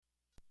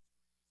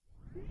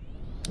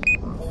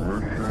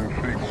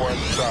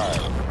for start.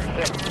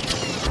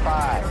 6,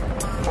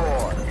 5,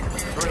 4,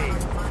 3,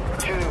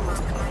 2,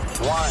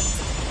 1,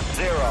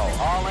 0.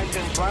 All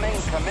engines running.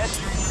 Commit.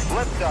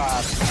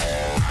 Liftoff.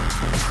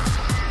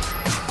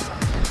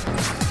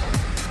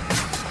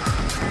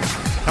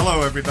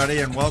 Hello, everybody,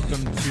 and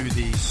welcome to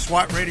the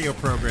SWAT radio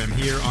program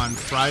here on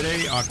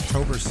Friday,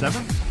 October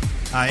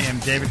 7th. I am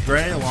David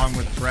Gray, along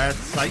with Brad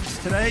Sykes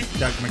today.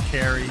 Doug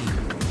McCary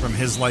from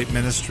His Light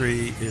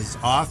Ministry is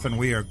off, and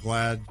we are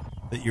glad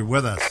that you're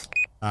with us.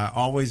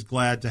 Always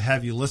glad to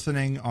have you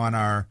listening on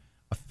our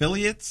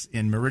affiliates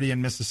in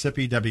Meridian,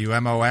 Mississippi,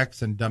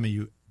 WMOX and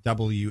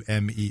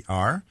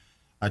WMER.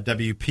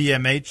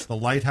 WPMH, The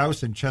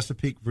Lighthouse in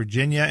Chesapeake,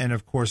 Virginia, and,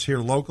 of course, here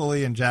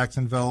locally in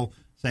Jacksonville,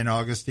 St.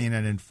 Augustine,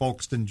 and in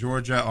Folkston,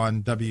 Georgia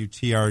on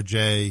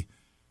WTRJ,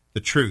 The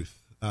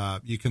Truth.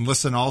 You can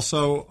listen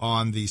also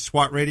on the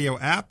SWAT Radio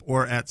app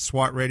or at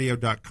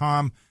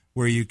swatradio.com,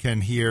 where you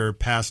can hear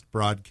past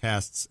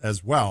broadcasts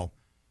as well.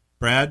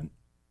 Brad,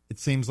 it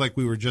seems like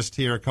we were just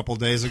here a couple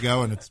days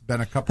ago, and it's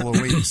been a couple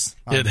of weeks.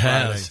 It Friday,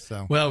 has.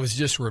 So. Well, I was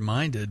just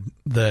reminded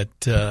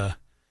that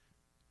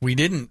we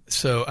didn't.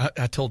 So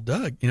I told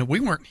Doug, we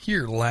weren't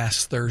here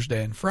last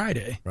Thursday and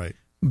Friday, right?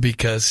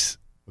 Because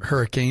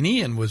Hurricane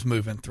Ian was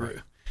moving through.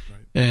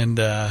 Right. And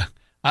I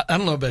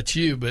don't know about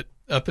you, but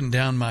up and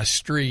down my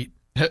street,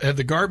 have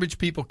the garbage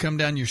people come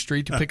down your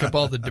street to pick up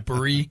all the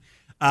debris?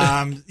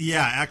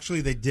 Yeah,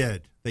 actually they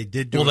did. They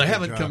did do well, a they good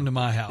haven't job. come to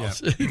my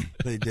house. Yeah,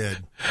 they did.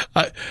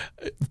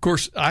 Of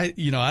course, I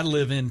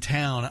live in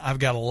town. I've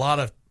got a lot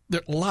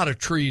of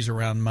trees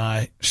around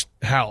my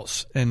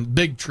house, and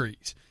big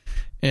trees.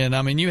 And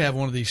I mean, you have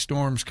one of these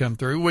storms come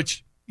through,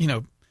 which,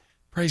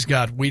 praise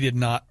God, we did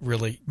not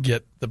really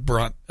get the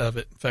brunt of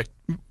it. In fact,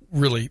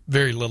 really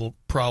very little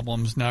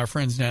problems. Now, our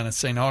friends down at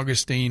St.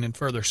 Augustine and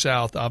further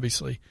south,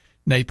 obviously,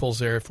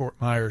 Naples area,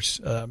 Fort Myers,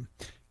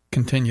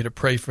 continue to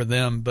pray for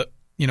them. But,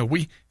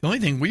 the only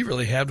thing we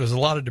really had was a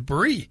lot of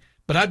debris.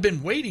 But I've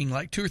been waiting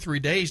like 2 or 3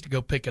 days to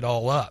go pick it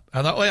all up.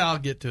 I thought, well, I'll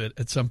get to it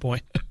at some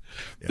point.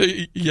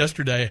 Yeah.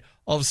 Yesterday,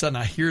 all of a sudden,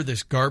 I hear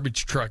this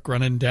garbage truck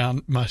running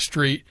down my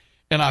street,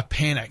 and I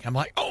panic. I'm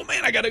like, oh,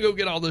 man, I got to go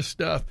get all this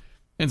stuff.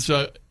 And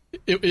so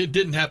it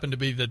didn't happen to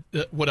be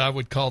the what I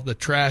would call the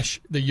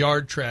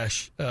yard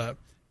trash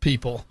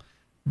people.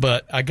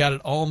 But I got it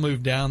all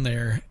moved down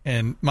there,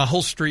 and my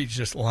whole street's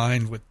just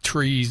lined with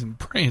trees and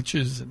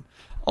branches and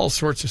all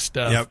sorts of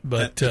stuff. Yep.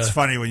 But it's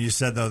funny when you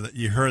said, though, that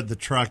you heard the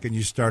truck and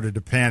you started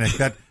to panic.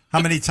 How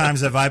many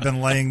times have I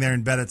been laying there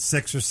in bed at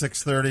 6 or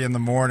 6:30 in the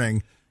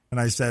morning, and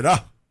I said, oh,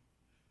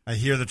 I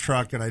hear the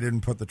truck, and I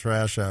didn't put the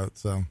trash out.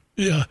 So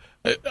yeah,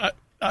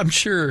 I'm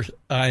sure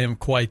I am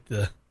quite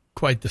the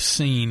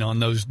scene on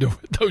those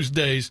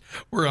days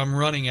where I'm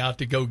running out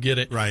to go get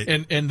it. Right.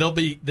 And they'll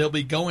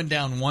be going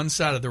down one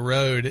side of the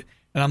road,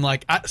 and I'm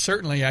like,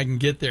 certainly I can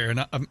get there.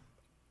 And I'm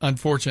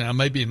unfortunately, I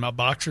may be in my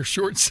boxer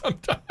shorts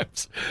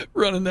sometimes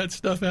running that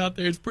stuff out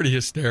there. It's pretty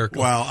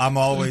hysterical. Well, I'm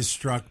always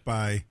struck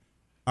by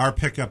our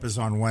pickup is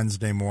on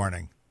Wednesday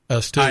morning.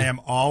 Us too. I am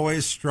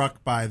always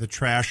struck by the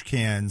trash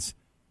cans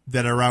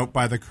that are out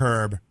by the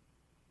curb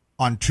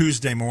on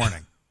Tuesday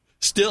morning.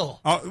 Still?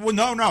 Well,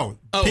 no.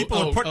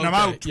 People are putting them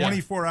out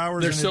 24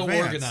 hours They're in so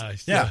advance.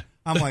 Organized. Yeah.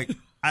 I'm like,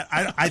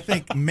 I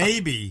think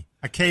maybe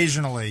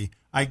occasionally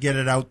I get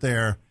it out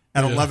there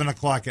at 11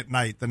 o'clock at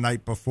night the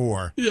night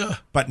before. Yeah.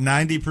 But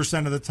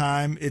 90% of the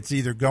time, it's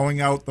either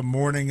going out the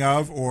morning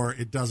of or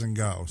it doesn't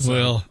go. So.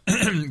 Well,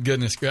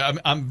 goodness gracious.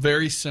 I'm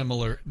very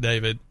similar,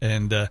 David.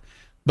 And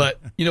but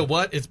you know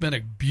what? It's been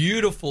a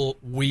beautiful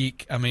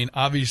week. I mean,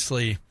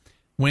 obviously,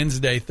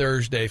 Wednesday,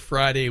 Thursday,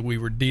 Friday, we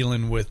were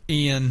dealing with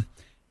Ian.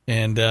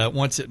 And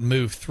once it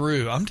moved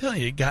through, I'm telling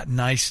you, it got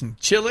nice and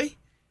chilly.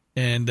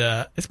 And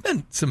it's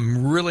been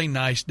some really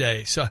nice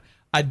days. So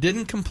I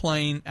didn't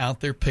complain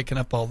out there picking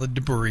up all the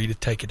debris to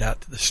take it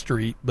out to the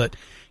street. But,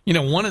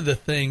 one of the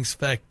things, in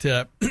fact,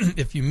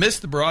 if you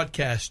missed the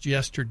broadcast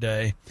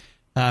yesterday,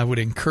 I would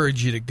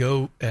encourage you to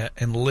go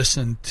and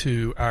listen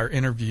to our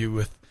interview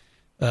with,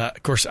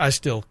 of course, I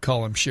still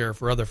call him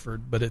Sheriff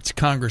Rutherford, but it's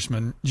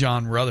Congressman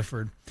John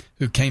Rutherford,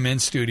 who came in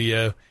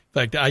studio. In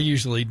fact, I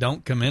usually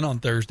don't come in on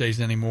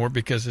Thursdays anymore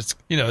because it's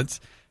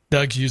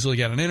Doug's usually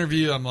got an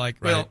interview. I'm like,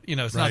 well,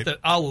 it's not that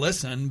I'll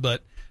listen,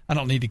 but I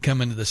don't need to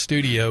come into the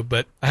studio.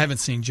 But I haven't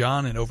seen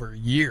John in over a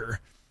year,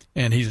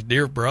 and he's a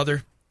dear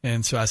brother.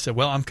 And so I said,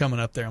 well, I'm coming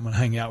up there. I'm going to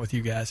hang out with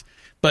you guys.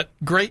 But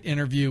great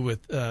interview with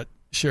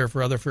Sheriff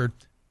Rutherford,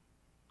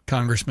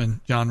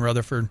 Congressman John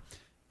Rutherford.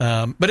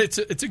 But it's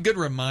a good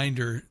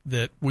reminder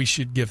that we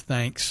should give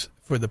thanks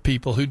for the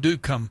people who do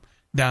come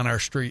down our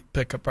street,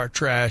 pick up our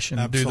trash,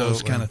 and do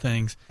those kind of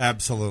things.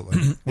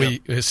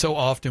 Absolutely. So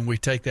often we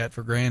take that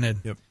for granted.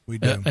 Yep, we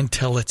do.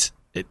 Until it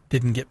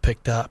didn't get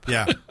picked up.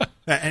 Yeah.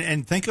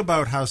 And think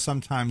about how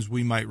sometimes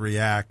we might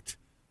react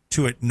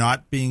to it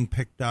not being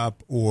picked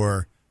up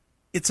or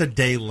it's a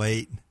day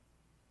late.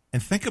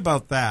 And think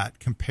about that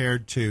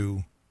compared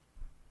to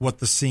what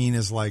the scene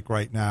is like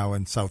right now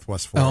in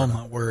Southwest Florida. Oh,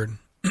 my word.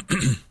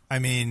 I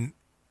mean,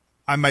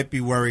 I might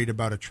be worried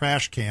about a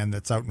trash can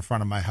that's out in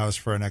front of my house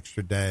for an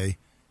extra day.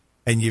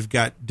 and you've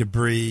got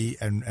debris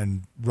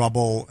and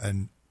rubble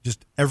and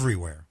just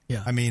everywhere.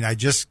 Yeah. I mean, I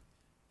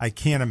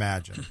can't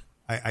imagine.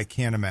 I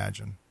can't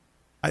imagine.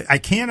 I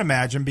can't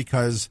imagine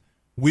because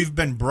we've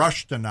been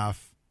brushed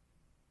enough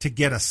to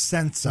get a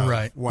sense of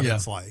what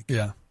it's like.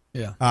 Yeah.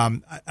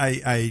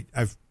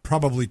 I've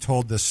probably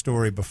told this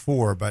story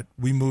before, but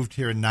we moved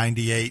here in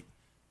 98.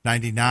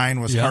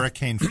 99 was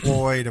Hurricane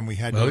Floyd, and we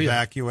had to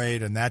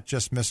evacuate, and that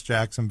just missed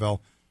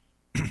Jacksonville.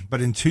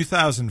 But in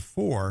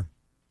 2004,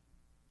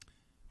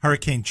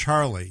 Hurricane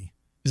Charlie.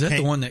 Is that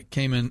the one that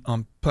came in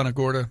on Punta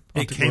Gorda?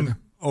 It came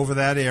over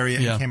that area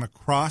and came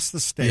across the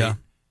state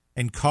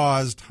and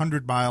caused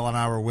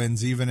 100-mile-an-hour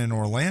winds even in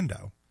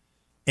Orlando.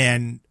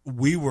 And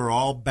we were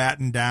all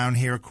battened down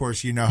here. Of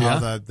course, you know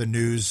how the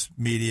news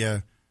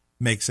media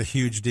makes a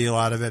huge deal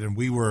out of it, and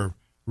we were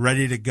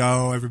ready to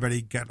go.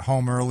 Everybody got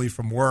home early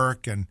from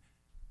work, and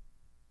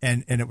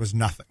it was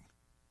nothing.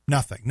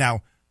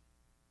 Now,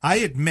 I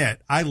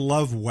admit I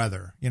love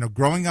weather. You know,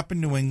 growing up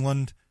in New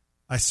England,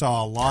 I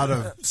saw a lot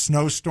of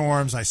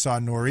snowstorms. I saw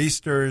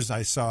nor'easters.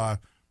 I saw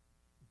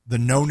the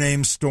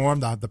no-name storm,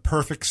 the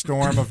perfect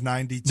storm of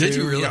 92. Did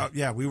you really?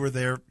 Yeah, we were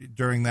there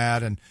during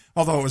that. And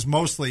although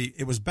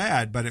it was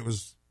bad, but it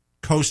was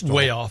coastal.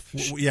 Way off.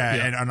 Yeah.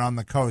 And on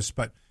the coast.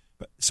 But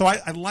so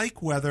I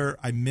like weather.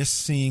 I miss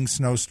seeing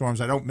snowstorms.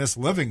 I don't miss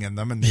living in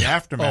them and the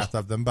aftermath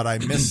of them, but I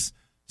miss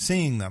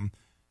seeing them.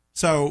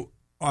 So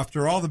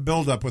after all the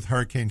buildup with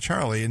Hurricane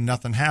Charlie and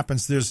nothing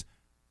happens, there's,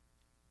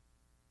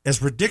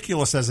 as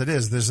ridiculous as it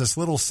is, there's this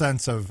little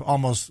sense of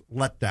almost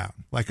letdown.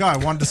 Like, I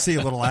wanted to see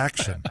a little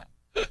action.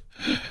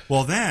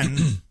 Well,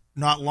 then,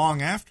 not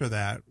long after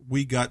that,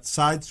 we got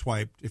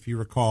sideswiped, if you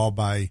recall,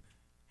 by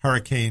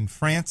Hurricane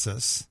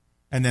Francis.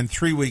 And then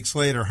 3 weeks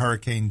later,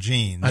 Hurricane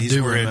Jean.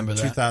 These were in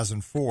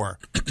 2004.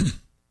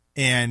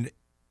 And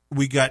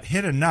we got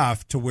hit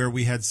enough to where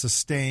we had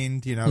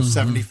sustained,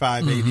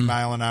 75,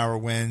 80-mile-an-hour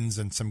winds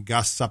and some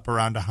gusts up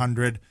around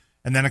 100.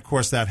 And then, of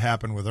course, that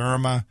happened with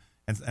Irma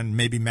and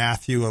maybe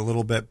Matthew a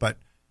little bit. But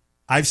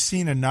I've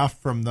seen enough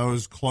from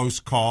those close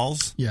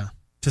calls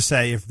to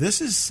say, if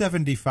this is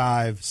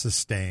 75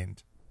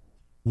 sustained,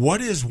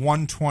 what is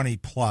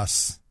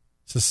 120-plus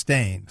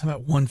sustained? How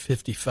about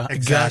 155?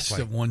 Exactly. Gusts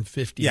of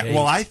 158. Yeah.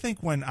 Well, I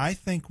think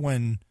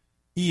when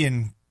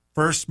Ian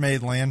first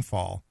made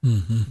landfall,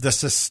 the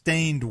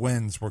sustained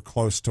winds were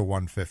close to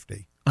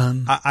 150.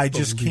 I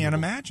just can't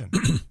imagine.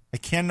 I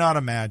cannot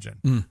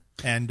imagine.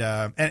 And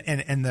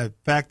the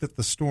fact that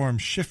the storm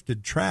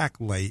shifted track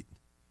late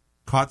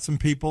caught some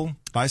people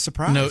by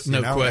surprise.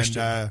 No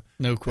question.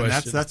 No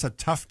question. And that's a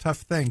tough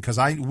thing because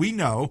we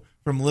know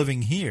from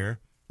living here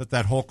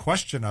that whole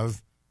question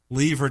of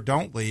leave or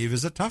don't leave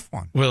is a tough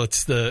one. Well,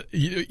 it's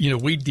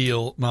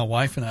my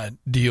wife and I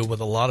deal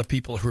with a lot of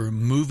people who are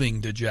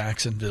moving to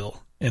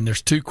Jacksonville, and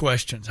there's two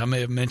questions. I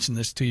may have mentioned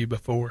this to you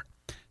before.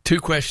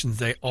 Two questions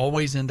they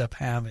always end up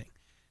having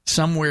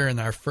somewhere in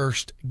our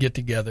first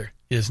get-together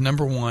is,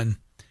 number one,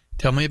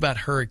 tell me about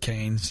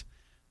hurricanes.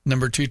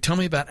 Number two, tell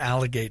me about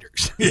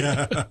alligators.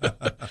 Yeah.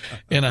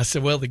 And I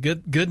said, well, the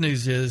good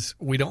news is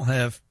we don't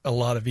have a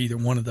lot of either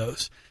one of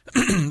those.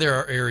 There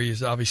are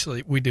areas,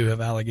 obviously, we do have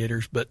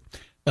alligators, but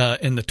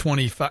in the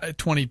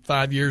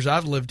 25 years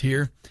I've lived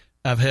here,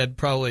 I've had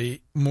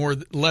probably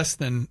less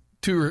than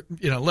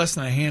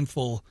a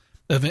handful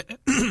of,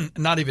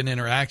 not even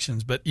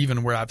interactions, but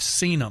even where I've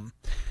seen them.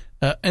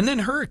 And then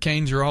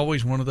hurricanes are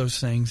always one of those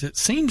things. It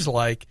seems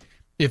like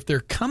if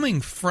they're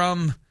coming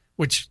from,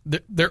 which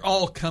they're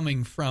all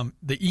coming from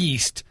the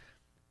east,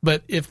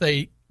 but if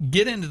they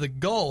get into the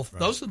Gulf,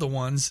 those are the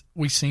ones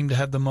we seem to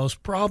have the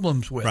most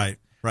problems with. Right.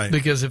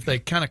 Because if they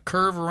kind of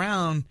curve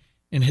around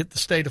and hit the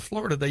state of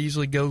Florida, they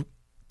usually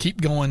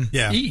keep going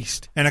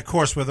east. And, of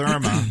course, with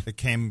Irma, it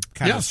came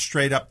kind of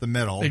straight up the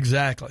middle.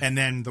 Exactly. And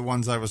then the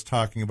ones I was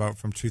talking about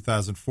from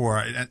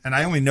 2004, and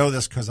I only know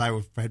this because I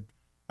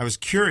was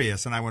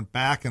curious, and I went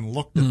back and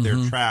looked at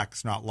their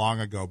tracks not long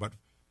ago, but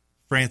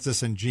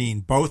Francis and Jean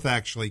both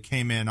actually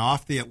came in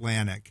off the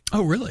Atlantic.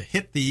 Oh, really?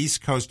 Hit the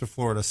east coast of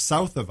Florida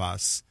south of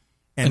us,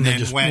 and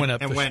then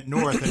went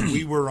north, and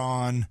we were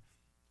on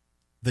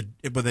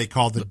what they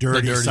call the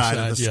dirty side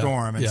of the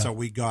storm, and so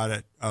we got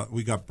it.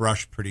 We got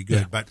brushed pretty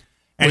good. But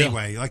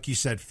anyway, like you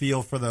said,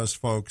 feel for those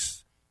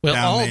folks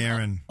down there,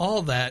 and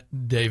all that,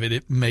 David.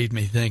 It made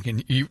me think,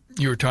 and you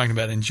were talking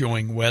about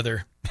enjoying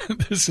weather.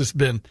 This has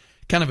been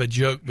kind of a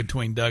joke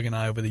between Doug and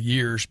I over the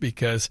years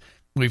because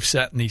we've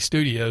sat in these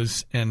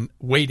studios and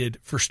waited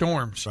for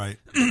storms, right?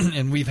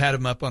 And we've had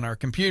them up on our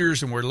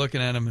computers, and we're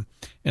looking at them.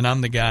 And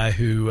I'm the guy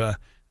who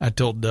I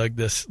told Doug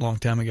this a long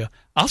time ago.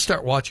 I'll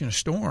start watching a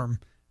storm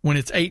when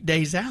it's 8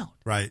 days out,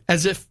 right?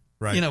 As if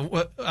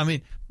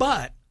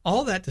But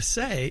all that to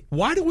say,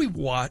 why do we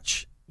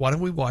watch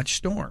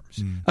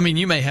storms? I mean,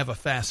 you may have a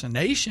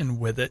fascination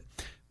with it,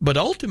 but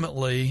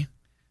ultimately,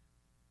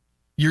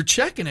 you're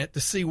checking it to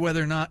see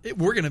whether or not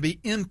we're going to be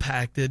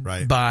impacted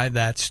by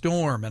that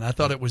storm. And I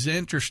thought it was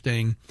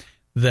interesting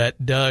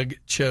that Doug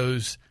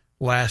chose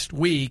last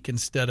week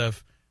instead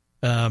of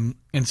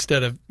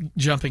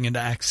jumping into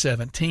Acts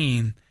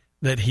 17,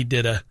 that he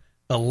did a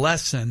a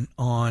lesson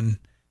on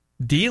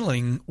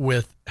dealing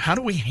with how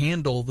do we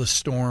handle the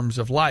storms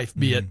of life,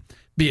 be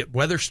it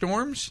weather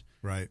storms,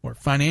 right, or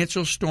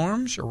financial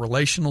storms or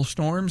relational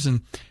storms.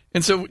 And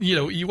so,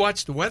 you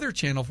watch the Weather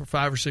Channel for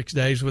 5 or 6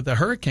 days with a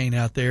hurricane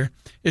out there.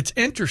 It's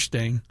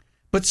interesting,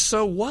 but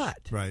so what?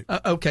 Right.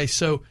 Okay,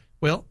 so,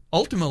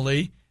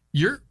 ultimately,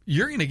 you're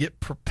going to get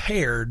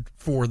prepared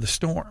for the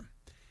storm.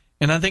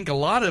 And I think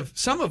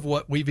some of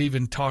what we've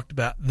even talked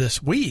about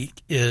this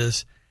week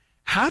is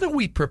how do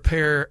we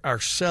prepare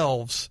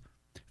ourselves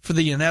for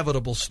the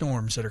inevitable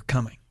storms that are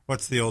coming?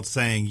 What's the old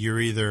saying? You're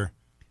either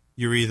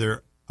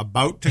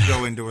about to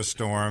go into a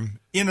storm,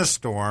 in a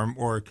storm,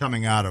 or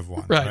coming out of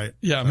one. Right?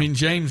 Yeah. So. I mean,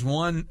 James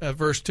 1,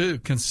 verse 2,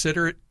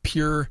 consider it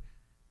pure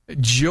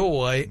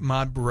joy,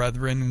 my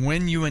brethren,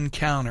 when you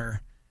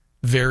encounter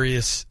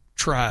various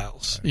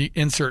trials. Right. You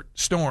insert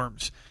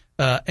storms.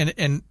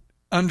 And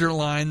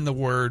underline the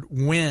word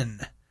when,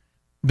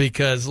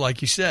 because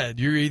like you said,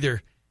 you're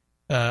either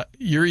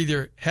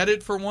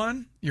headed for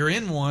one, you're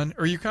in one,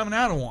 or you're coming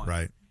out of one.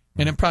 Right.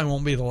 And it probably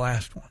won't be the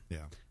last one.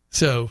 Yeah.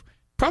 So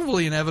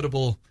probably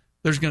inevitable,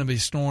 there's going to be a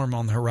storm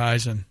on the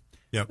horizon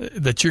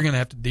that you're going to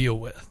have to deal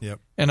with. Yep.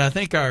 And I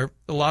think a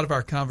lot of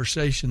our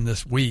conversation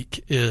this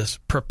week is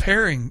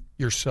preparing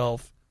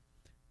yourself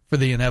for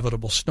the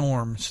inevitable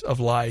storms of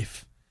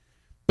life.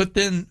 But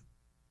then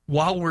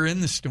while we're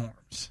in the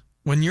storms,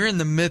 when you're in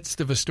the midst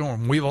of a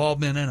storm, we've all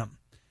been in them,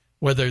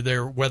 whether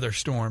they're weather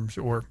storms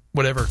or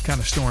whatever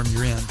kind of storm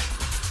you're in.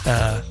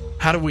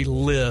 How do we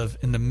live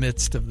in the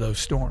midst of those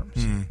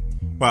storms?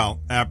 Well,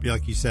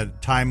 like you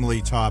said,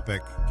 timely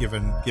topic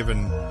given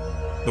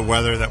the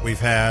weather that we've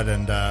had,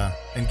 and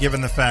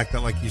given the fact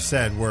that, like you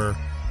said, we're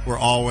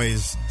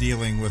always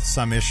dealing with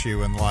some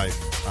issue in life.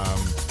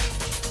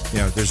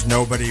 There's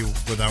nobody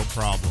without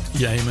problems.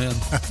 Yeah, amen.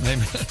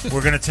 Amen.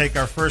 We're going to take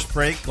our first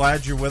break.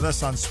 Glad you're with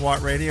us on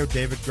SWAT Radio,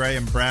 David Gray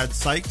and Brad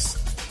Sykes,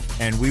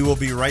 and we will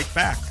be right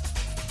back.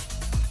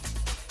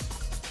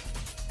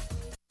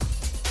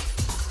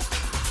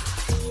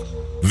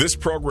 This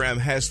program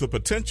has the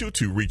potential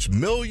to reach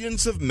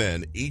millions of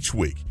men each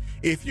week.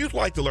 If you'd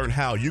like to learn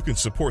how you can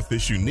support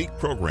this unique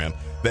program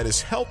that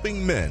is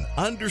helping men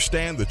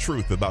understand the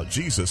truth about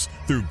Jesus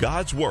through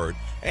God's Word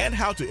and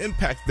how to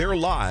impact their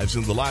lives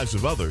and the lives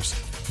of others,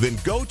 then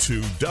go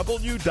to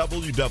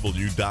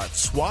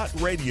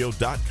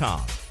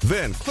www.swatradio.com.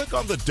 Then click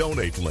on the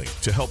donate link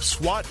to help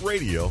SWAT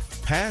Radio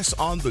pass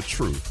on the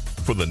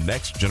truth for the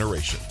next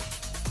generation.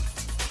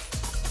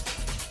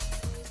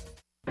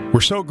 We're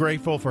so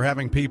grateful for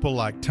having people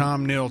like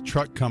Tom Neal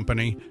Truck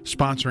Company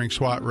sponsoring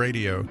SWAT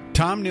Radio.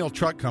 Tom Neal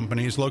Truck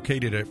Company is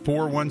located at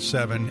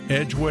 417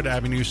 Edgewood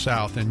Avenue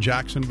South in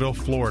Jacksonville,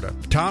 Florida.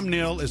 Tom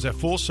Neal is a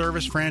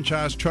full-service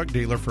franchise truck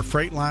dealer for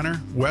Freightliner,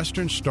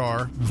 Western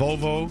Star,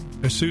 Volvo,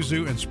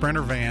 Isuzu, and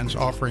Sprinter vans,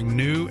 offering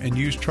new and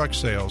used truck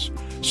sales,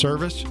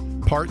 service,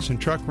 parts,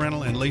 and truck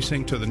rental and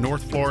leasing to the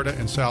North Florida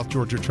and South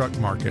Georgia truck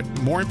market.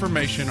 More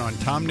information on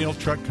Tom Neal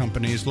Truck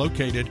Company is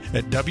located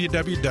at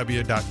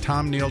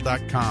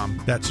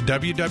www.tomneal.com. That's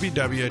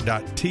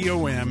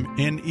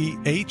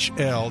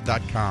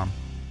www.tomnehl.com.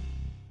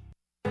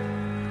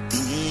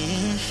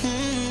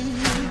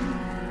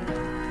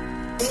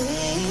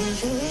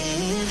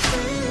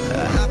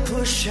 I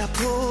push, I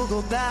pull,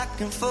 go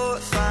back and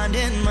forth,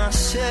 finding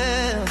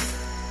myself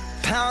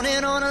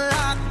pounding on a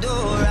locked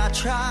door. I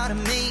try to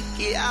make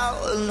it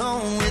out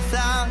alone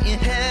without your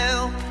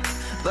help,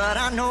 but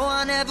I know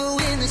I'll never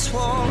win this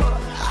war.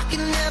 I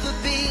can never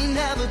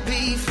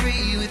be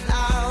free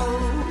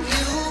without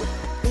you.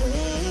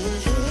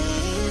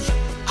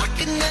 I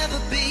can never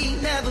be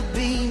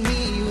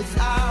me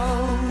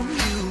without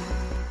you.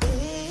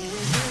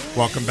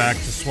 Welcome back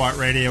to SWAT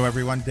Radio,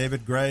 everyone.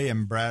 David Gray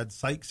and Brad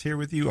Sykes here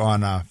with you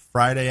on a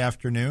Friday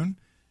afternoon.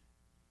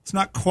 It's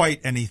not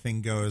quite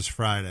Anything Goes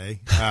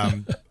Friday.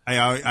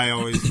 I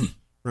always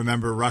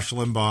remember Rush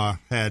Limbaugh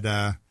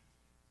had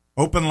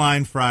Open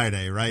Line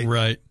Friday, right?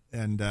 Right.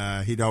 And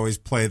he'd always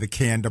play the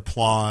canned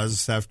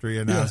applause after he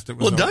announced it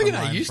was Open Line Doug and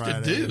I used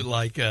Friday. to do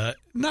like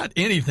not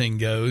Anything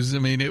Goes. I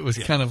mean, it was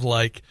kind of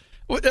like,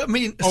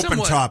 open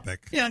somewhat,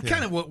 topic. Yeah,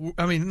 kind of what,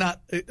 I mean,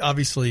 not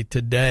obviously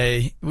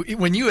today.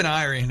 When you and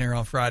I are in here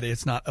on Friday,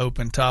 it's not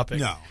open topic.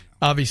 No.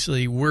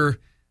 Obviously, we're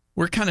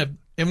kind of,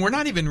 and we're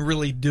not even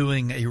really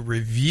doing a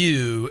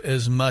review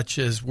as much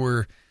as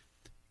we're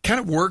kind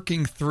of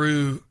working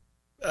through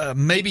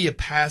maybe a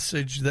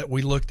passage that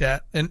we looked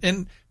at.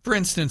 And for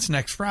instance,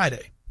 next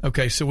Friday.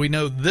 Okay, so we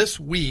know this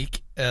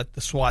week at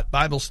the SWAT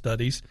Bible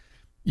studies,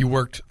 you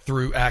worked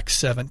through Acts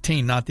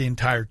 17, not the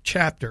entire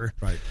chapter.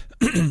 Right.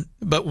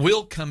 But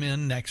we'll come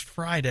in next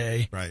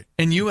Friday. Right.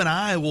 And you and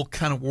I will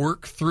kind of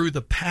work through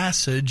the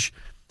passage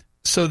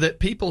so that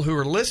people who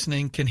are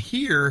listening can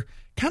hear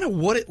kind of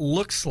what it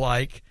looks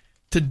like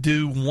to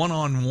do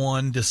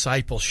one-on-one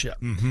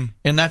discipleship. Mm-hmm.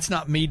 And that's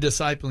not me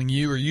discipling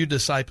you or you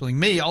discipling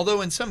me,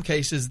 although in some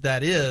cases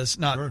that is,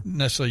 not Sure.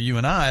 necessarily you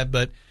and I,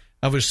 but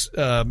I was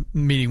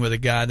meeting with a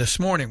guy this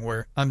morning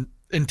where I'm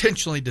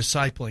intentionally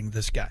discipling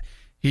this guy.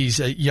 He's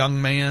a young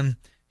man.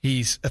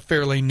 He's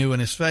fairly new in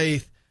his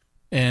faith.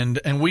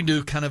 And we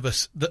do kind of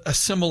a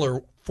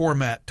similar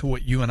format to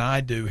what you and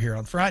I do here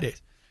on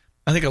Fridays.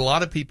 I think a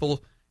lot of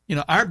people,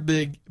 our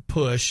big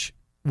push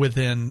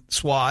within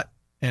SWAT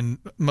and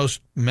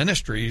most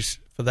ministries,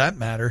 for that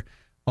matter,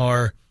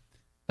 are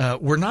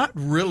we're not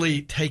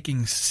really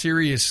taking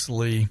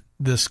seriously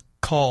this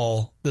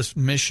call, this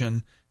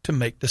mission to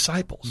make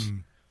disciples.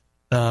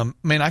 I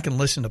can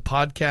listen to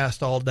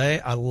podcasts all day.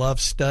 I love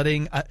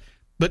studying.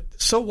 But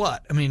so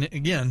what?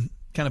 Again,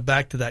 kind of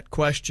back to that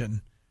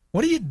question.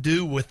 What do you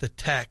do with the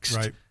text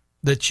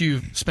that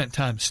you've spent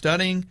time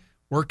studying,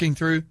 working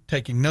through,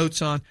 taking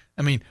notes on?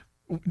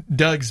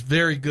 Doug's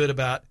very good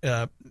about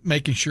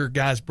making sure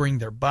guys bring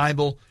their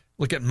Bible.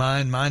 Look at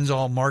mine. Mine's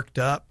all marked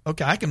up.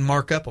 Okay, I can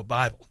mark up a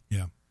Bible.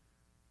 Yeah.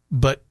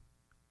 But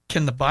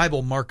can the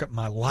Bible mark up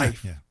my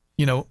life?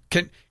 Yeah.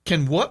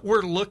 Can what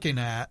we're looking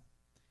at,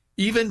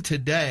 even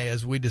today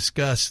as we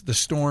discuss the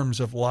storms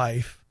of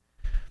life,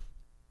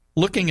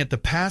 looking at the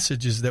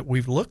passages that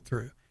we've looked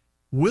through,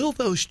 will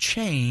those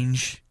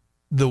change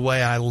the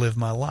way I live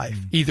my life,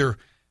 either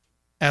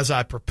as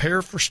I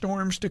prepare for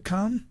storms to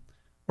come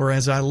or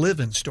as I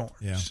live in storms?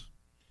 Yeah.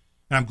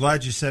 And I'm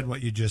glad you said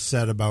what you just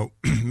said about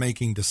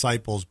making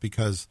disciples,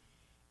 because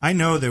I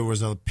know there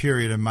was a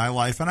period in my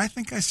life, and I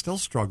think I still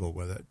struggle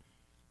with it,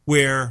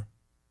 where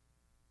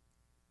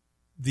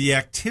the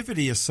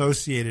activity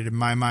associated in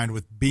my mind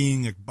with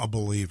being a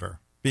believer,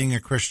 being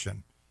a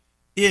Christian,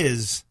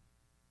 is,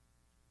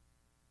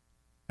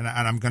 and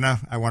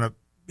I want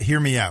to hear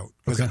me out,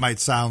 because it might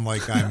sound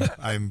like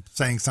I'm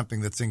saying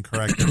something that's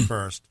incorrect at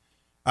first.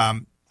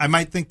 I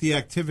might think the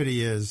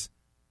activity is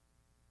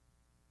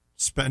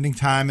spending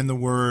time in the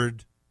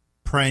Word,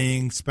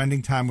 praying,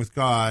 spending time with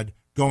God,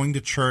 going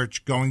to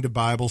church, going to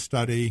Bible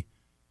study,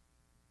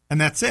 and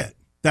that's it.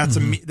 That's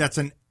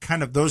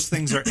kind of, those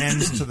things are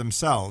ends to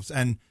themselves,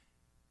 and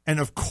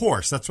of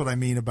course that's what I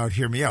mean about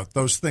hear me out.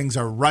 Those things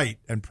are right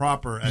and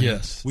proper, and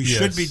we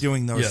should be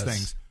doing those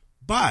things.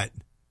 But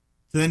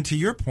then, to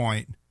your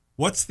point,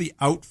 what's the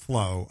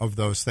outflow of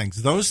those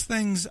things? Those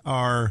things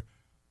are,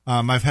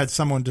 I've had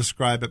someone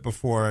describe it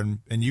before, and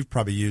you've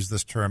probably used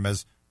this term,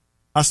 as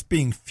us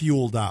being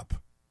fueled up,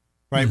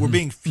 right? We're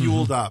being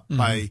fueled up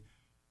by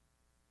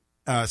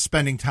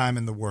spending time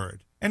in the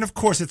Word. And, of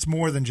course, it's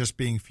more than just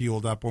being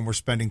fueled up when we're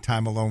spending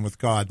time alone with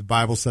God. The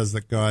Bible says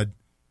that God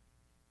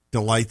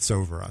delights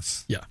over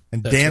us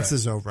and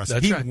dances over us.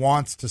 He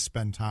wants to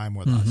spend time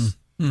with us.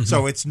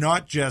 So it's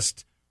not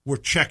just we're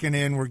checking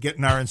in, we're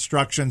getting our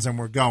instructions, and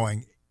we're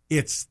going.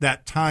 It's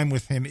that time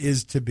with Him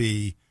is to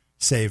be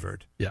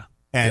savored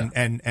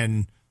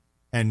and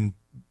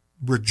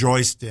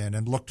rejoiced in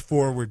and looked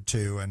forward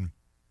to. And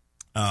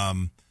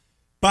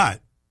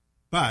but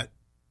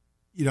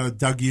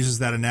Doug uses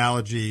that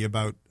analogy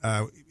about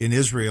in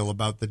Israel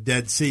about the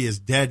Dead Sea is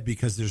dead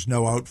because there's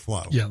no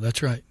outflow. Yeah,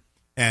 that's right.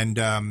 And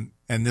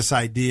this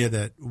idea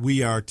that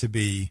we are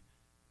to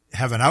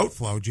have an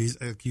outflow.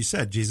 Jesus, like you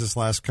said, Jesus'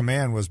 last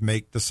command was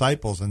make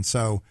disciples, and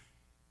so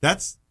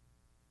that's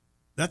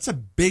a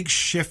big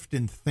shift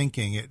in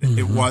thinking.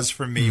 It was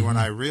for me when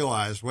I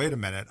realized, wait a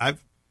minute,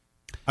 I've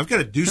got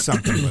to do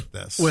something with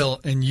this.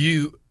 Well, and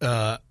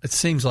it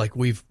seems like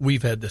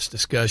we've had this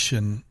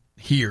discussion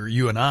here.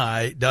 You and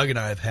I, Doug and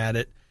I have had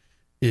it.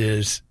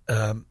 It's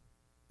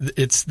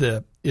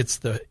the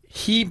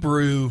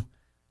Hebrew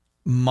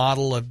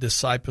model of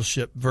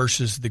discipleship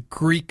versus the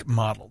Greek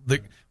model.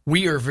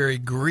 We are very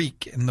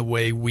Greek in the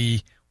way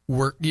we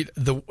work.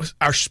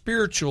 Our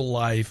spiritual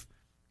life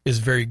is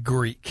very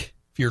Greek.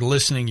 If you're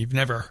listening, you've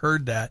never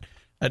heard that.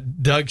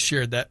 Doug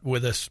shared that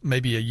with us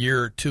maybe a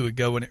year or two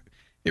ago, and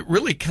it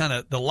really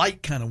the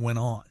light kind of went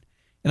on.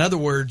 In other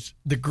words,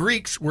 the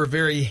Greeks were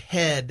very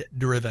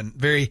head-driven,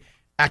 very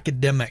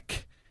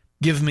academic.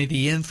 Give me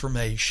the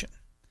information.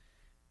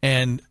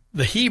 And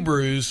the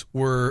Hebrews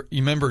were,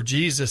 you remember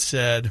Jesus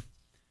said,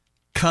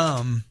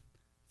 come,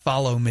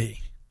 follow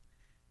me.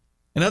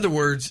 In other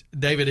words,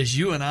 David, as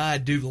you and I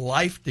do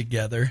life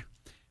together,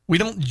 we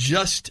don't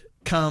just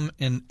come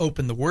and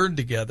open the Word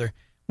together.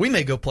 We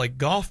may go play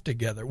golf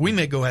together. We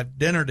may go have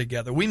dinner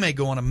together. We may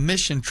go on a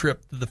mission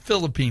trip to the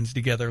Philippines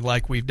together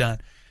like we've done.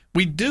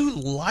 We do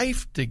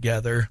life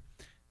together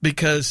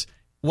because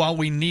while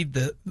we need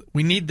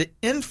the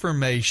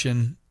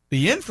information,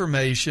 the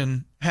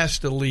information has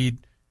to lead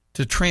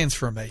to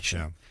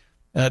transformation.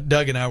 Yeah.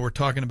 Doug and I were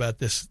talking about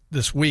this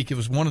week. It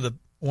was one of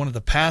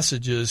the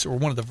passages or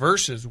one of the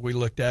verses we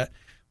looked at,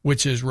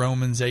 which is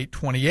Romans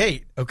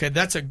 8:28. Okay,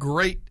 that's a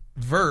great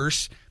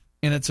verse,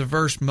 and it's a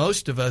verse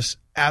most of us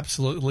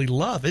absolutely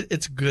love.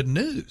 It's good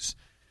news,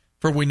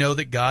 for we know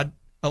that God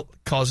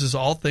causes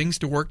all things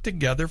to work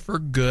together for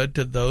good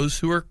to those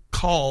who are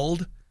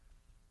called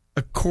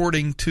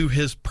according to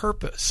His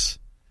purpose.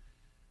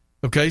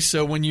 Okay,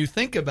 so when you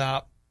think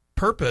about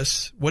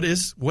purpose, what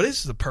is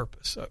the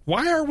purpose?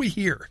 Why are we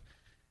here?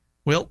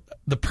 Well,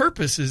 the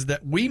purpose is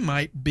that we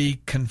might be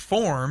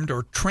conformed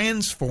or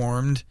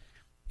transformed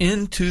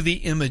into the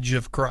image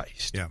of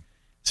Christ. Yeah.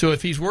 So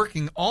if He's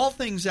working all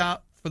things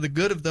out for the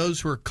good of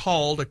those who are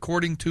called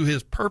according to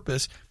His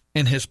purpose,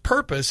 And his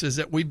purpose is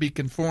that we be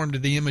conformed to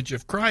the image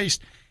of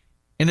Christ.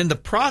 And in the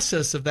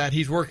process of that,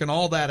 he's working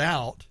all that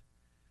out.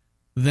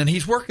 Then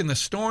he's working the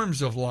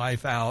storms of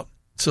life out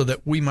so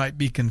that we might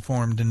be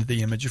conformed into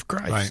the image of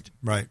Christ.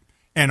 Right.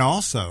 And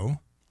also,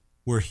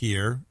 we're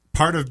here.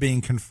 Part of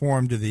being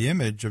conformed to the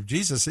image of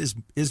Jesus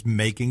is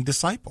making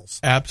disciples.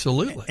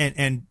 Absolutely.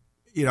 And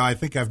I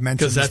think I've mentioned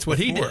because that's this what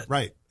he before. did.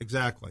 Right,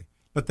 exactly.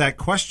 But that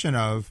question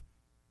of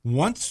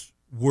once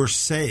we're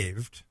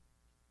saved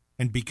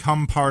and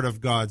become part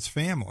of God's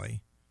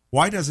family,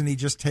 why doesn't he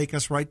just take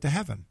us right to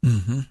heaven?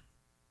 Mm-hmm.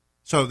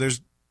 So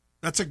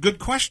that's a good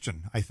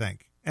question, I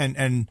think.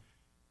 And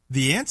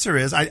the answer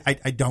is, I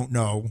don't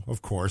know,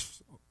 of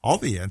course, all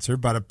the answer,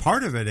 but a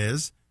part of it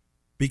is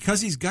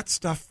because he's got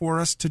stuff for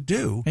us to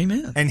do.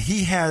 Amen. And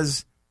he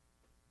has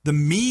the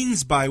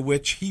means by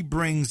which he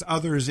brings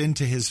others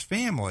into his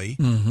family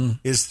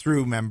is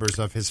through members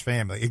of his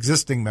family,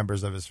 existing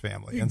members of his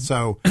family. And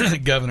so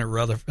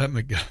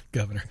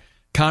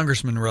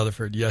Congressman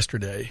Rutherford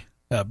yesterday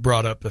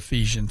brought up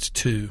Ephesians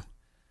 2,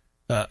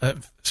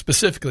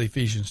 specifically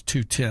Ephesians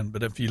 2:10.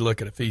 But if you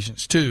look at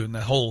Ephesians 2 and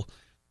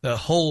the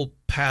whole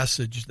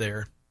passage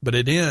there, but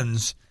it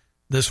ends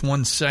this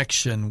one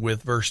section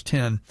with verse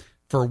 10,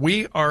 for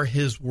we are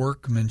his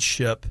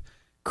workmanship,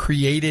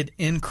 created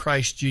in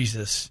Christ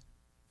Jesus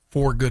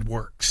for good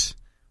works,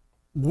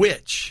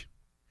 which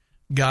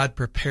God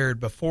prepared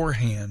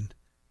beforehand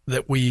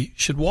that we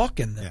should walk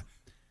in them.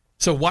 Yeah.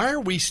 So why are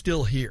we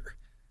still here?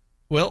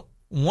 Well,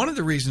 one of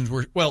the reasons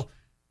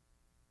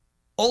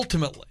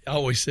ultimately, I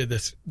always say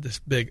this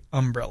big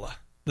umbrella.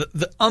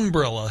 The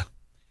umbrella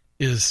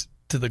is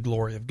to the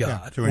glory of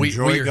God. Yeah, to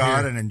enjoy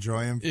God and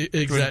enjoy him.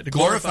 Exactly. To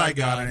glorify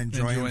God and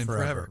enjoy him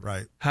forever.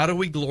 Right. How do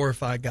we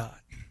glorify God?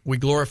 We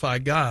glorify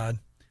God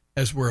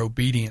as we're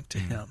obedient to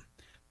him.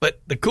 But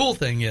the cool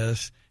thing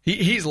is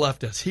he's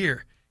left us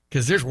here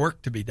because there's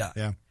work to be done.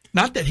 Yeah.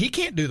 Not that he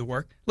can't do the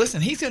work. Listen,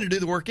 he's going to do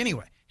the work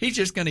anyway. He's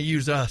just going to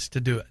use us to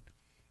do it.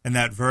 And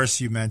that verse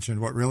you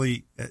mentioned,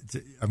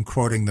 I'm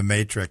quoting the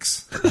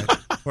Matrix.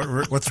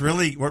 Right? what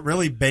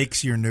really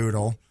bakes your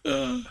noodle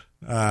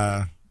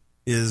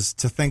is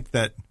to think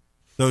that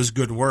those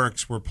good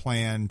works were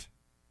planned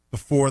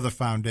before the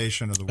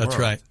foundation of the world. That's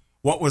right.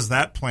 What was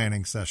that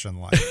planning session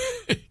like?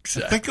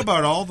 Exactly. Think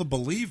about all the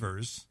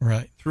believers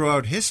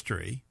throughout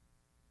history,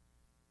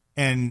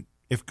 and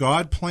if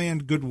God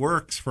planned good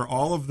works for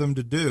all of them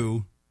to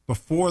do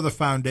before the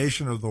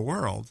foundation of the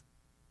world,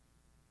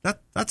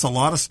 that's a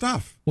lot of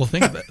stuff. Well,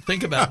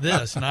 think about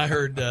this. And I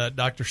heard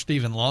Dr.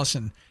 Stephen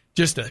Lawson,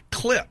 just a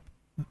clip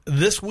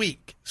this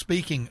week,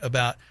 speaking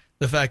about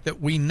the fact that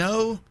we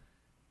know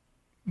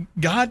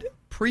God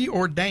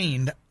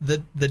preordained the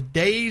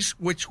days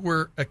which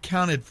were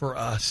accounted for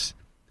us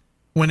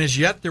when as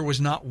yet there was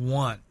not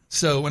one.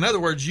 So, in other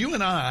words, you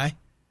and I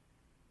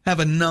have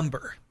a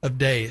number of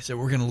days that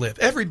we're going to live.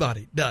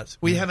 Everybody does.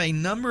 We have a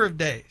number of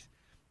days.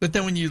 But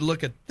then when you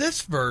look at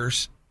this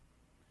verse,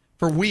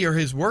 for we are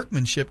his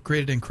workmanship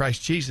created in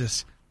Christ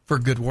Jesus for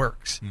good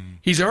works.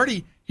 He's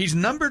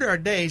numbered our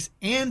days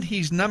and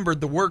he's numbered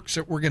the works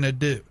that we're going to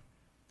do.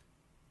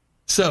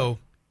 So,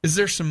 is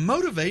there some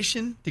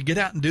motivation to get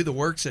out and do the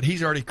works that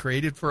he's already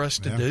created for us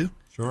to do?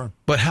 Sure.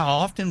 But how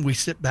often we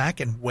sit back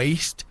and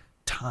waste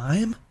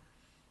time,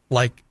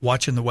 like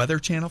watching the Weather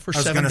Channel for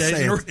 7 days. I was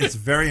going to say, it's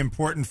very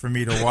important for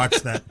me to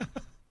watch that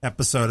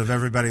episode of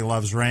Everybody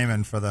Loves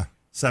Raymond for the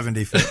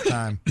 75th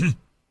time.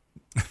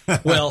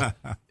 Well,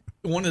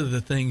 one of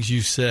the things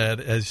you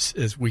said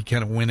as we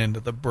kind of went into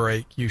the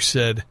break, you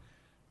said,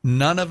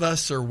 none of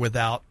us are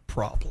without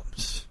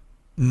problems.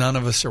 None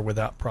of us are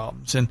without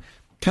problems. And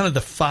kind of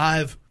the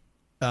 5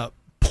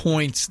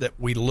 points that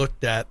we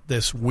looked at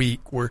this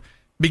week were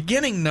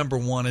beginning number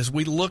 1 as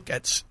we look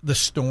at the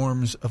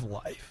storms of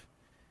life.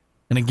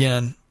 And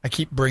again, I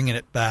keep bringing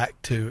it back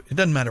to, it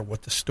doesn't matter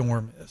what the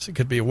storm is. It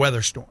could be a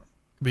weather storm.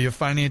 It could be a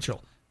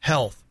financial,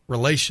 health,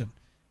 relation.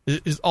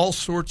 It is all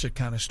sorts of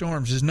kind of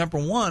storms. Is number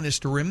 1 is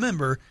to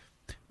remember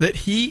that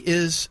he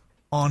is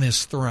on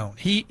his throne.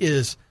 He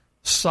is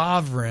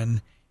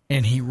sovereign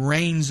and he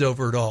reigns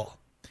over it all.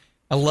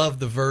 I love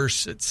the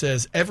verse. It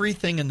says,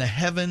 everything in the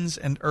heavens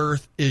and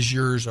earth is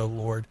yours, O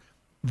Lord.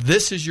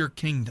 This is your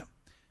kingdom.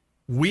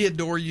 We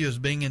adore you as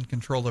being in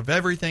control of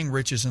everything.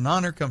 Riches and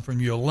honor come from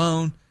you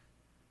alone.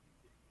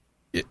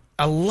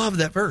 I love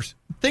that verse.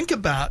 Think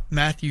about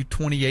Matthew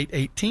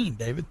 28:18,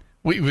 David.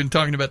 We've been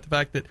talking about the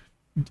fact that,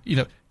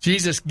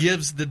 Jesus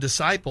gives the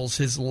disciples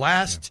his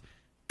last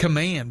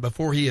command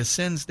before he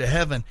ascends to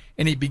heaven.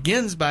 And he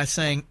begins by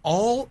saying,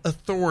 all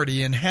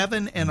authority in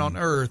heaven and on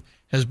earth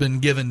has been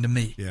given to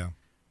me. Yeah.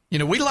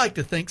 We like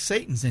to think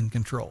Satan's in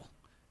control.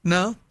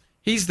 No,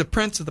 he's the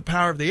prince of the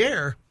power of the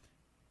air.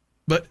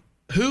 But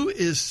who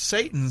is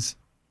Satan's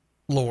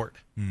Lord?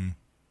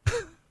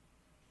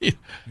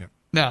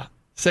 Now,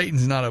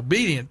 Satan's not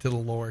obedient to the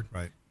Lord,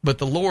 right? But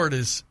the Lord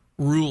is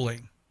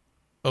ruling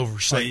over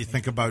Satan. So you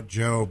think about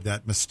Job,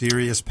 that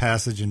mysterious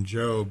passage in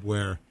Job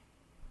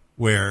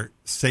where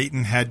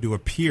Satan had to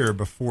appear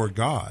before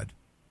God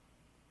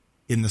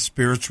in the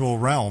spiritual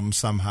realm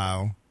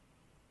somehow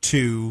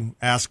to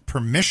ask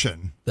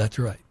permission. That's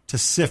right. To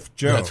sift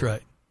Job. That's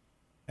right.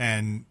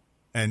 And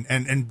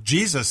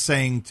Jesus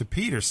saying to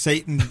Peter,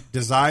 Satan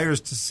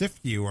desires to sift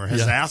you, or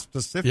has asked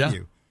to sift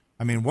you.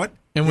 I mean, what?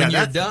 And when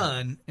you're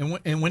done,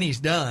 and when he's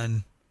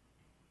done,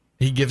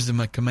 he gives them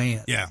a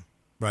command. Yeah,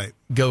 right.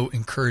 Go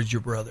encourage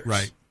your brothers.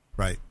 Right,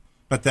 right.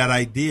 But that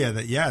idea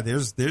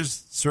that,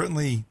 there's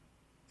certainly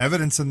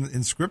evidence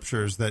in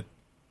scriptures that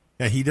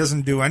he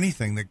doesn't do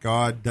anything that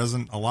God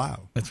doesn't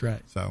allow. That's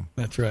right. So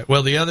that's right.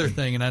 Well, the other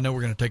thing, and I know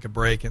we're going to take a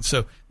break, and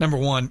so number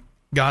one,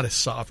 God is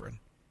sovereign.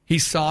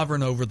 He's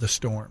sovereign over the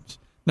storms.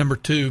 Number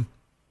two,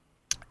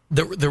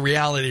 the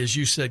reality, as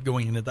you said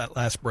going into that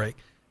last break,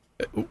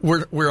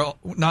 none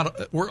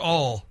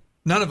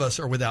of us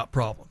are without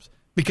problems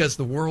because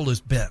the world is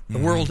bent. The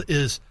world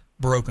is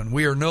broken.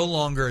 We are no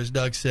longer, as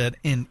Doug said,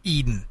 in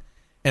Eden,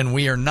 and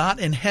we are not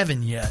in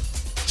heaven yet.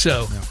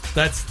 So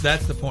that's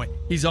the point.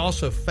 He's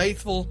also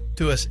faithful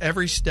to us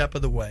every step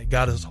of the way.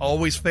 God is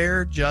always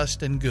fair,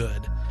 just, and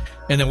good.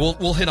 And then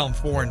we'll hit on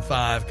 4 and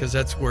 5 because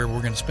that's where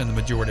we're going to spend the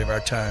majority of our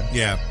time.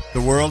 Yeah,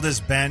 the world is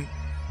bent,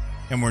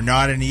 and we're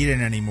not in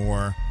Eden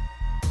anymore,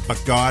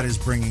 but God is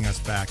bringing us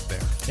back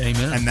there.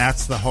 Amen. And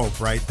that's the hope,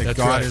 right? That that's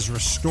God right. is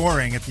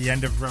restoring at the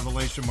end of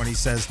Revelation when he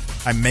says,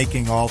 I'm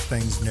making all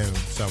things new.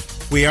 So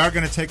we are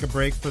going to take a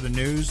break for the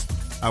news.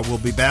 We'll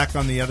be back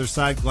on the other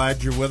side.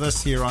 Glad you're with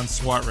us here on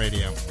SWAT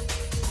Radio.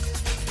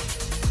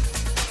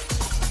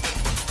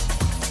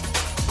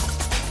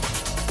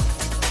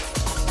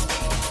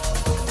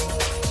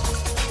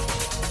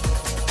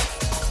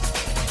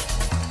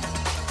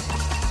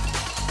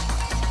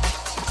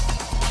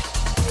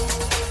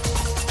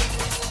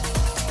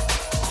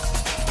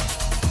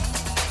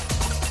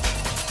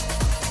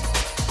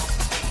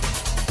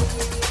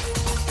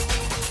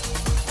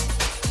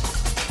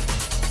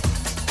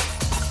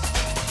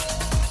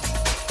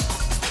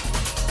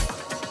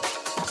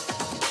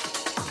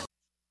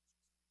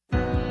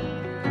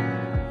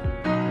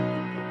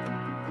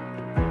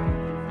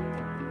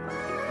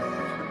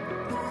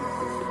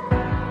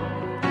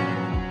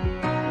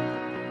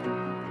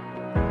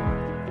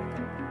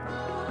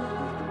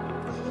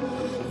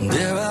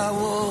 There I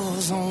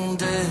was on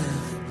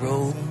death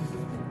row,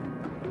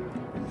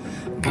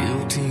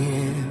 guilty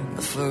in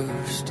the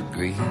first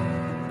degree,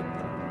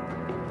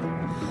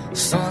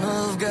 Son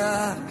of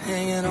God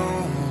hanging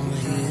on a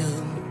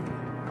hill,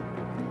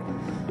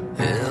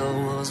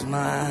 hell was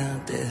my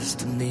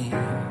destiny.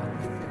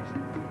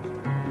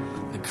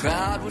 The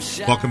crowd was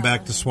shouting. Welcome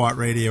back to SWAT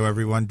Radio,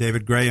 everyone.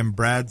 David Gray and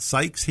Brad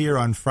Sykes here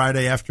on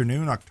Friday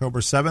afternoon,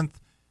 October 7th.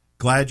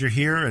 Glad you're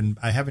here, and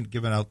I haven't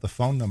given out the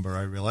phone number,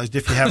 I realized.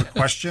 If you have a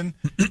question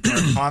or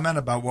a comment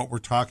about what we're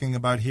talking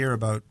about here,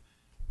 about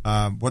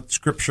what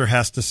Scripture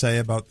has to say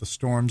about the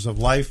storms of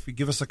life,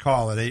 give us a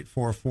call at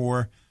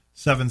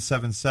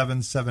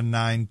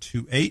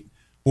 844-777-7928,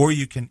 or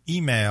you can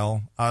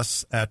email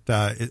us at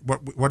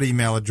what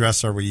email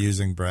address are we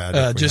using,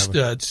 Brad?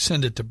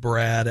 Send it to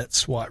Brad at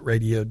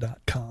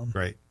swatradio.com.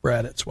 Great.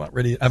 Brad at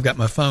SWAT-Radio. I've got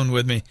my phone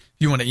with me. If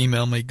you want to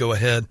email me, go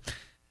ahead,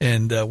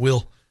 and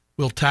we'll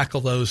tackle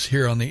those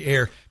here on the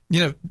air.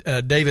 You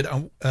know, David,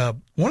 one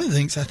of the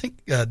things, I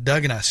think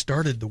Doug and I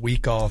started the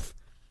week off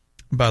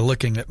by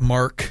looking at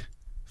Mark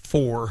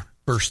 4,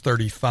 verse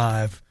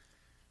 35.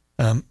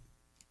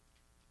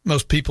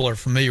 Most people are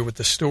familiar with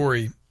the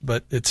story,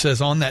 but it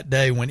says, on that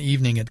day when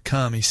evening had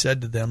come, he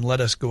said to them,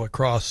 let us go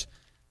across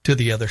to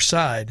the other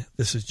side.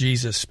 This is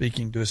Jesus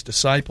speaking to his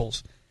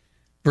disciples.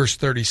 Verse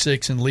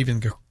 36, and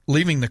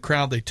leaving the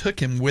crowd, they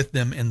took him with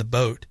them in the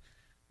boat,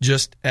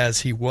 just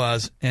as he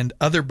was, and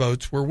other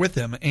boats were with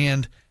him.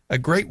 And a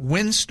great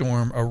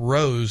windstorm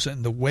arose,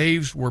 and the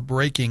waves were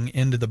breaking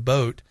into the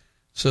boat,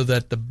 so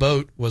that the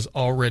boat was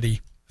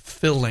already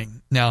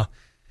filling. Now,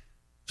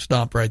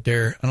 stop right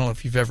there. I don't know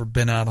if you've ever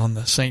been out on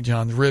the St.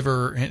 Johns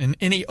River in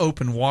any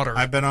open water.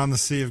 I've been on the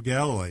Sea of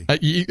Galilee.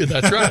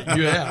 That's right.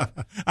 You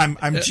have.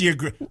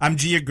 I'm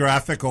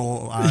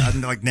geographical.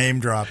 I'm like name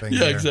dropping. Yeah,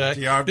 here.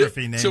 exactly.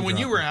 Geography name. So when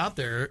you were out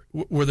there,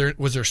 was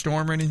there a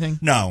storm or anything?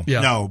 No.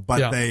 But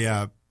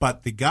Yeah.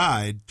 but the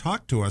guide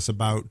talked to us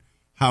about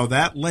how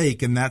that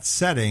lake in that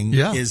setting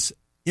is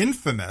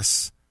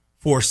infamous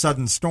for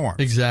sudden storms.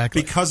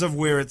 Exactly. Because of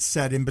where it's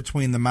set in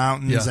between the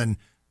mountains. Yeah. And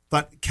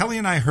Kelly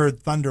and I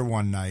heard thunder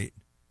one night.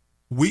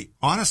 We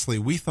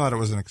thought it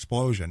was an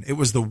explosion. It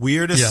was the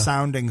weirdest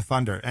sounding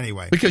thunder.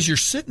 Anyway, because you're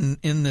sitting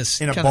in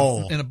this in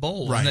a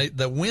bowl, right? And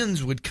the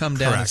winds would come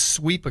down and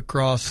sweep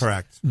across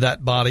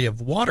that body of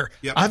water.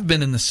 Yep. I've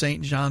been in the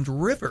St. Johns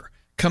River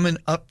coming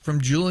up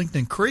from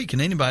Julington Creek,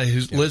 and anybody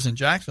who lives in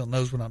Jacksonville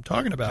knows what I'm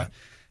talking about. Yeah.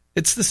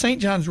 It's the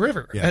St. Johns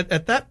River. Yeah.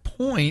 At that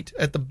point,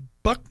 at the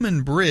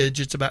Buckman Bridge,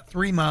 it's about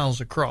 3 miles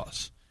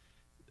across.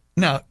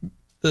 Now,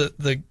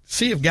 the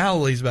Sea of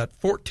Galilee is about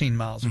 14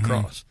 miles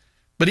across.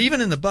 But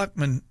even in the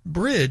Buckman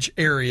Bridge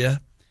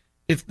area,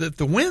 if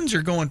the winds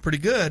are going pretty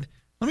good,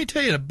 let me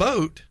tell you, a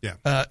boat,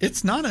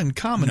 it's not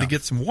uncommon to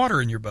get some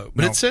water in your boat.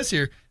 But it says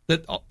here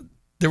that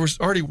there was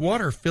already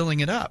water filling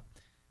it up.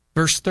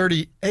 Verse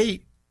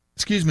 38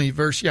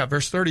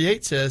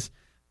 says,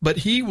 But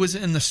he was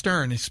in the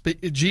stern.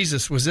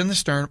 Jesus was in the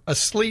stern,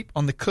 asleep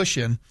on the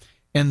cushion,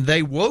 and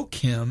they woke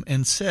him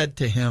and said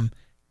to him,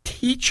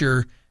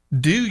 "Teacher,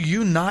 do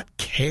you not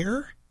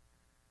care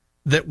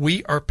that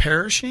we are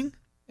perishing?"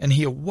 And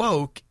he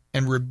awoke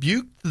and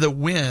rebuked the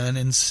wind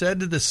and said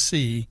to the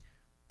sea,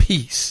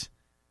 "Peace,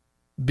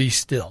 be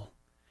still."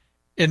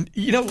 And,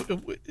 you know,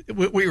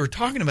 what we were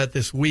talking about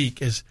this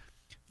week is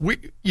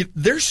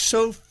they're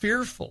so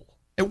fearful,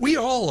 and we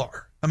all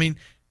are. I mean,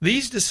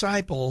 these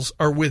disciples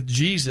are with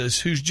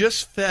Jesus, who's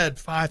just fed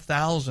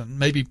 5,000,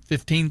 maybe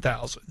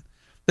 15,000.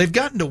 They've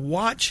gotten to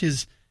watch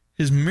his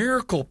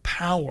miracle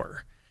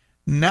power.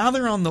 Now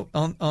they're on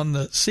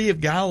the Sea of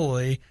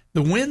Galilee.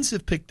 The winds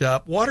have picked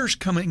up. Water's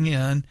coming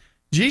in.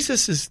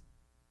 Jesus is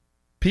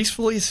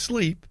peacefully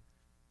asleep.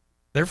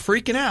 They're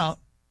freaking out.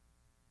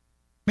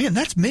 Man,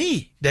 that's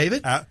me,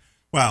 David.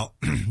 Well,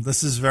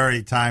 this is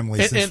very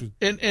timely.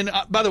 And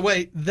by the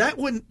way, that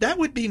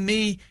would be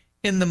me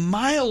in the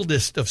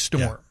mildest of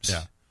storms.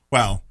 Yeah.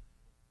 Well,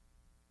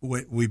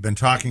 we've been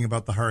talking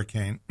about the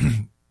hurricane.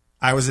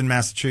 I was in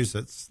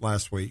Massachusetts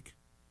last week,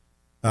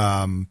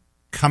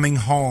 coming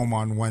home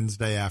on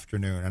Wednesday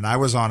afternoon, and I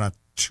was on a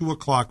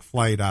 2:00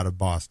 flight out of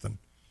Boston.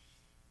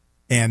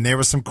 And there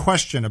was some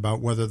question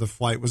about whether the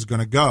flight was going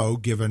to go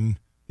given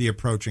the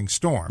approaching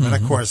storm. Mm-hmm.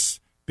 And, of course,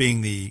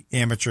 being the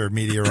amateur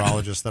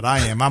meteorologist that I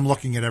am, I'm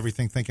looking at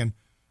everything thinking,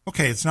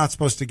 okay, it's not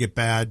supposed to get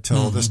bad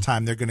till this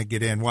time they're going to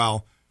get in.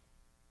 Well,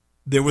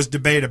 there was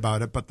debate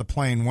about it, but the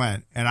plane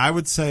went. And I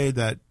would say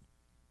that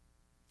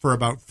for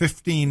about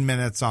 15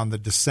 minutes on the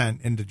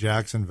descent into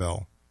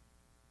Jacksonville,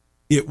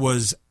 it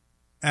was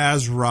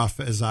as rough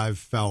as I've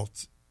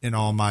felt in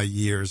all my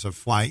years of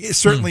flying. It's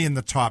certainly in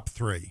the top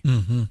 3.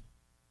 Mm-hmm.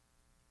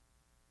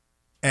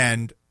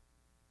 And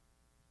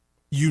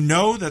you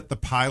know that the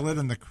pilot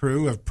and the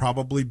crew have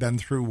probably been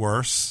through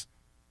worse,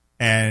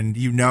 and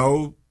you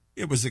know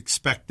it was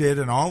expected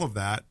and all of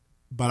that.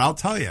 But I'll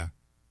tell you,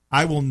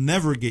 I will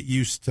never get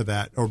used to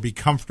that or be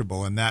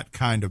comfortable in that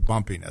kind of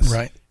bumpiness.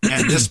 Right.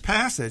 And this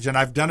passage, and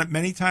I've done it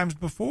many times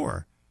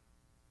before,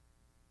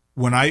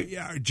 when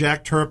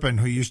Jack Turpin,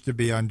 who used to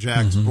be on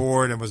Jack's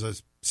board and was a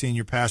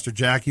senior pastor,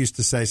 Jack used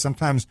to say,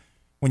 sometimes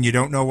when you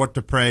don't know what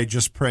to pray,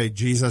 just pray,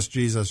 Jesus,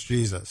 Jesus,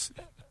 Jesus.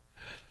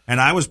 And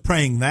I was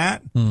praying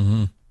that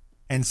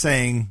and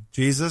saying,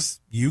 Jesus,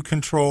 you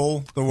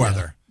control the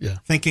weather,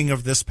 thinking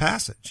of this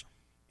passage.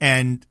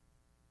 And,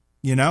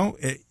 you know,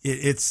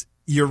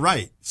 you're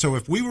right. So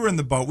if we were in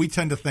the boat, we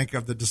tend to think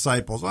of the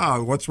disciples,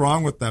 oh, what's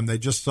wrong with them? They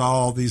just saw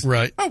all these.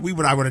 Right. Oh,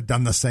 I would have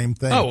done the same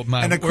thing. Oh,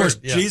 my And, of course,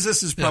 word, yeah.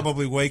 Jesus is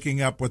probably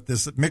waking up with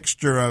this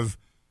mixture of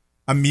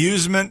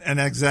amusement and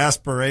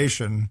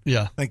exasperation,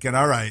 thinking,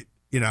 all right,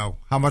 you know,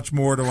 how much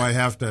more do I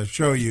have to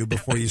show you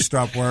before you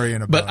stop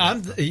worrying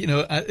about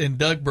it? And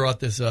Doug brought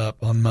this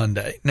up on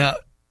Monday. Now,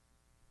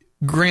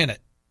 granted,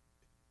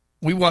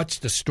 we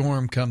watched a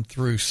storm come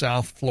through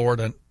South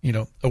Florida,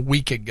 a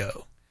week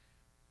ago.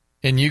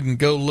 And you can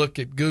go look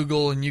at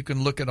Google and you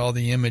can look at all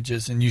the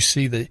images and you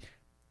see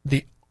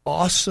the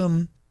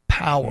awesome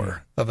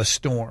power of a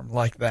storm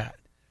like that.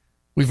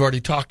 We've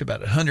already talked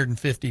about it,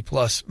 150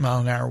 plus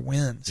mile an hour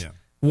winds. Yeah.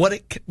 What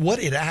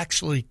it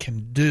actually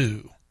can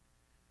do.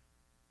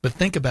 But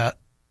think about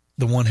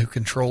the one who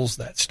controls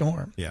that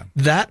storm. Yeah.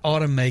 That ought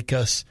to make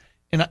us,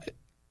 and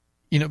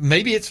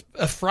maybe it's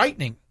a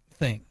frightening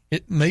thing.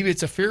 Maybe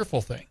it's a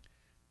fearful thing.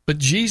 But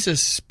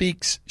Jesus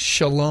speaks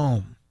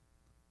shalom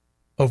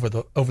over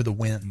the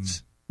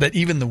winds, that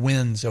even the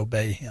winds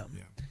obey him.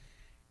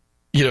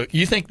 Yeah.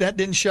 You think that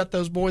didn't shut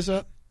those boys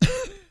up?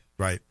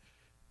 Right.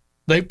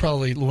 They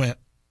probably went.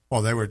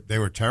 Well, they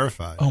were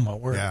terrified. Oh my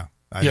word. Yeah.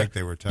 I think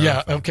they were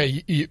terrified. Yeah.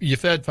 Okay. You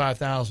fed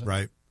 5,000.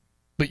 Right.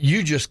 But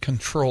you just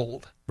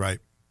controlled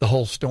the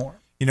whole storm.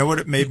 You know what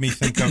it made me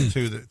think of,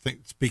 too?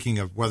 Speaking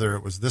of whether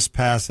it was this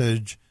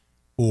passage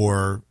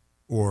or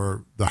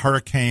the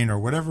hurricane or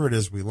whatever it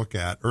is we look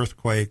at,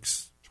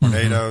 earthquakes,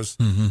 tornadoes.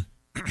 Mm-hmm.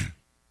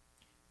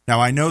 Now,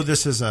 I know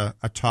this is a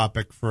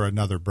topic for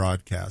another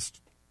broadcast,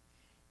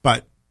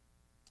 but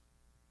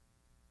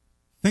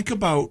think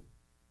about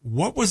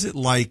what was it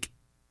like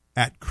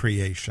at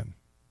creation?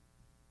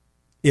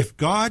 If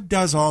God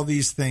does all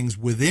these things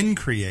within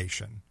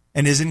creation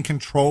and is in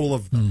control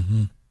of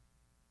them,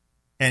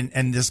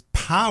 and this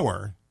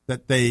power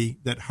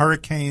that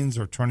hurricanes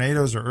or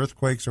tornadoes or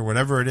earthquakes or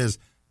whatever it is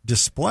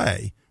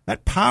display,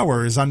 that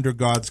power is under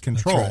God's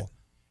control. Right.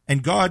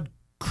 And God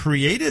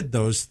created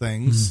those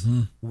things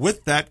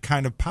with that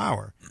kind of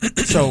power.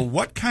 So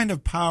what kind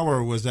of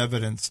power was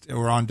evidenced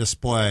or on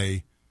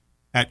display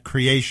at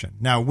creation?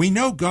 Now, we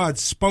know God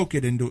spoke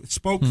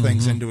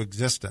things into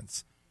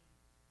existence.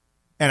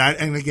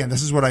 And again,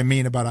 this is what I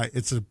mean about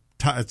it's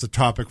a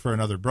topic for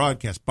another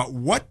broadcast. But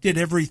what did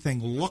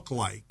everything look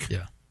like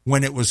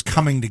when it was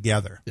coming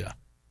together? Yeah,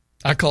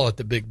 I call it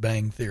the Big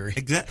Bang Theory.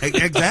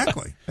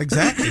 Exactly.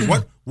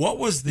 What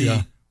was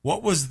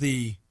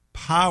the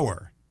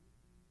power?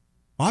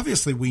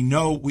 Obviously, we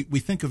know we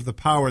think of the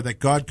power that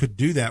God could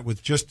do that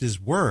with just His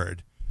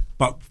word.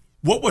 But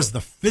what was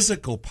the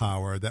physical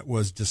power that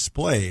was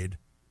displayed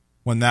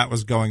when that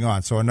was going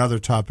on. So another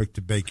topic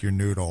to bake your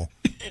noodle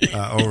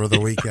over the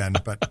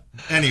weekend. But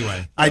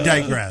anyway, I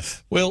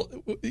digress. Well,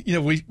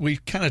 we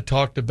kind of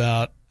talked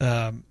about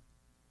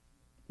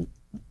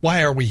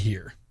why are we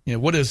here?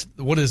 What is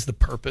the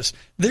purpose?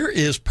 There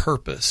is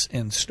purpose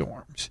in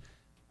storms,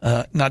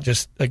 not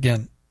just,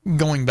 again,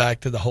 going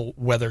back to the whole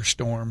weather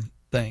storm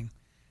thing,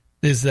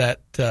 is that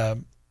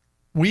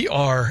we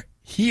are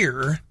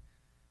here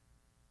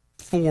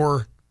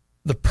for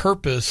the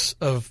purpose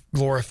of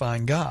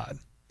glorifying God.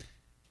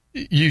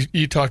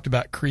 You talked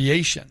about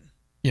creation,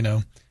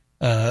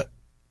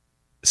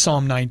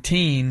 Psalm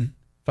 19,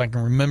 if I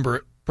can remember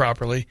it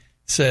properly,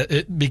 said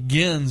it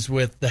begins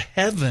with the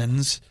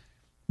heavens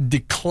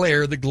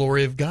declare the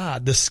glory of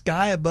God. The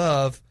sky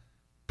above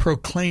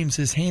proclaims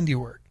his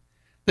handiwork.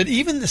 But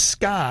even the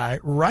sky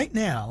right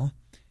now,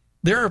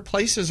 there are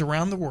places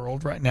around the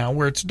world right now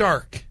where it's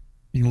dark.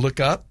 You can look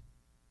up,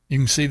 you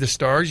can see the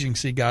stars, you can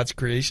see God's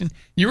creation.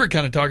 You were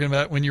kind of talking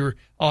about when you were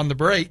on the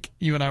break,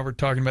 you and I were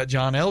talking about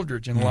John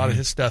Eldridge and a lot of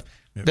his stuff.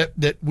 Yep.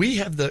 That we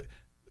have the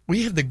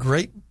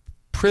great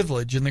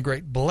privilege and the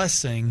great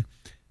blessing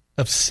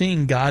of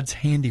seeing God's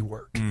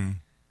handiwork.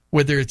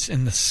 Whether it's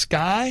in the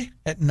sky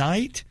at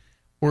night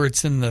or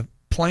it's in the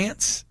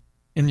plants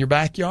in your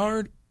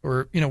backyard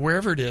or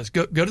wherever it is.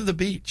 Go to the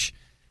beach.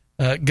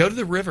 Go to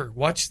the river.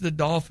 Watch the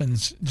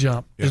dolphins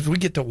jump. Because we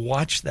get to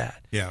watch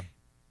that. Yeah.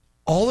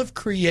 All of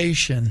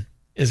creation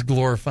is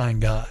glorifying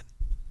God.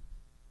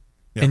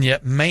 Yep. And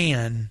yet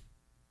man,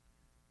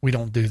 we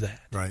don't do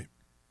that. Right.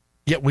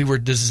 Yet we were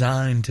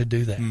designed to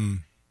do that.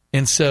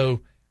 And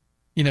so,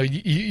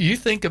 you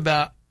think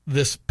about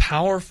this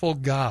powerful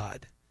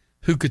God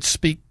who could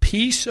speak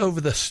peace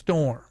over the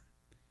storm.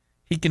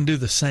 He can do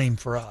the same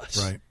for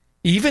us. Right.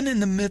 Even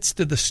in the midst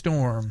of the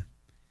storm,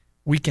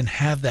 we can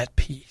have that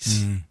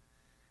peace.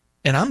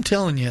 And I'm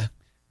telling you,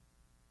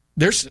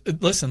 there's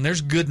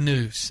good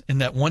news in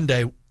that one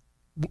day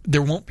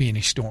there won't be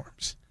any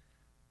storms.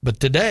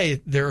 But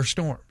today there are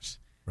storms.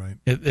 Right.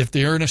 If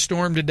you're in a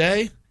storm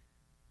today,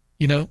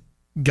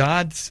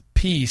 God's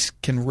peace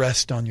can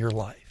rest on your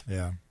life.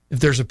 Yeah. If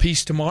there's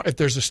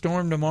a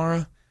storm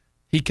tomorrow,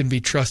 he can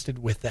be trusted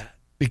with that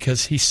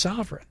because he's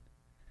sovereign.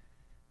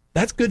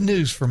 That's good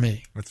news for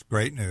me. That's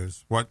great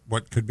news. What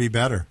could be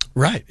better?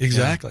 Right,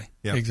 exactly.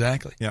 Yeah. Yep.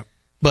 Exactly. Yep.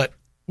 But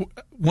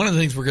one of the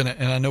things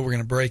and I know we're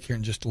going to break here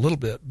in just a little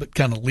bit, but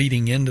kind of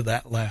leading into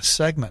that last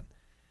segment.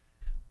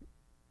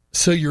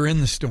 So you're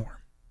in the storm.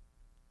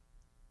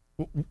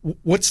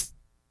 What's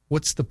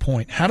the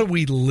point? How do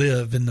we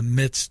live in the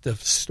midst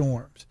of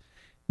storms?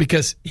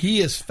 Because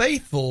he is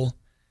faithful,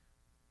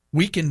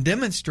 we can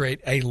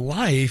demonstrate a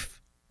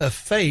life of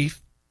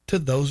faith to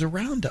those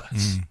around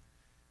us.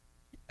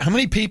 How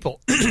many people,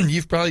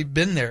 you've probably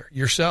been there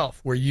yourself,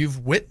 where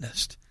you've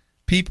witnessed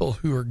people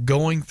who are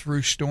going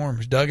through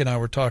storms. Doug and I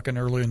were talking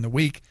earlier in the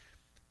week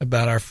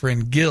about our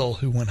friend Gil,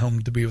 who went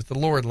home to be with the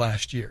Lord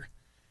last year.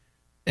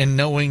 And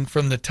knowing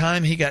from the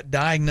time he got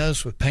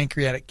diagnosed with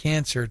pancreatic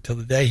cancer till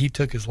the day he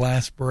took his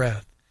last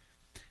breath,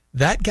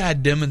 that guy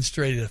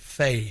demonstrated a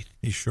faith.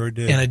 He sure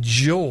did. And a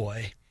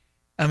joy.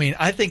 I mean,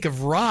 I think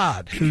of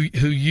Rod, who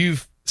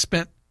you've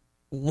spent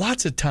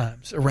lots of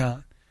times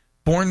around,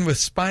 born with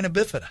spina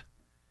bifida.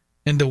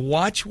 And to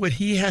watch what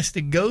he has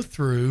to go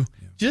through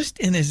just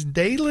in his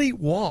daily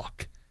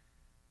walk,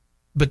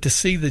 but to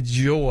see the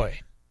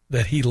joy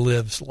that he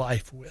lives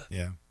life with.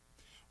 Yeah.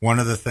 One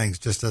of the things,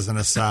 just as an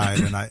aside,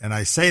 and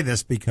I say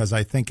this because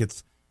I think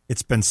it's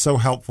been so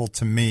helpful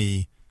to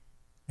me,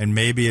 and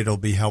maybe it'll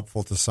be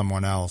helpful to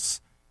someone else.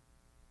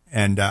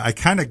 And I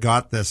kind of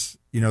got this,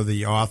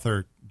 the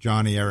author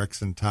Johnny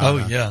Erickson Tada.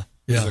 Oh, yeah.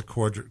 He's a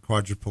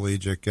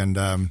quadriplegic,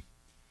 and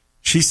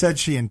she said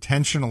she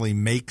intentionally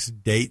makes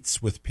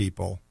dates with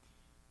people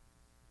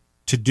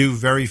to do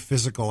very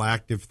physical,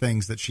 active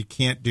things that she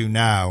can't do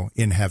now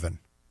in heaven.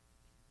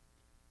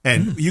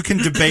 And you can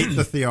debate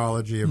the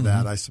theology of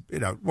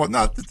that. Well,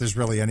 not that there's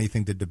really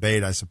anything to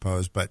debate, I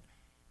suppose, but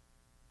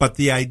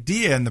the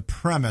idea and the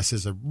premise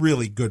is a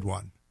really good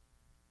one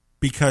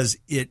because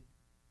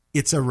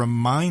it's a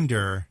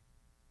reminder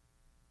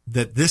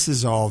that this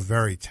is all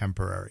very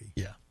temporary.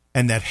 Yeah.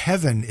 And that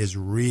heaven is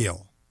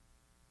real,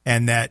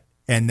 and that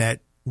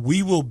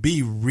we will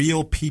be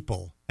real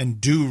people and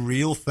do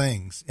real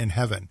things in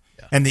heaven.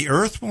 Yeah. And the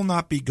earth will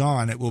not be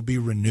gone, it will be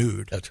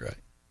renewed. That's right.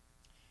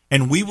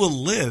 And we will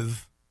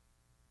live,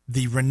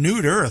 the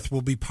renewed earth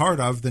will be part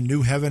of the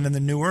new heaven and the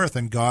new earth,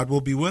 and God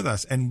will be with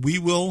us. And we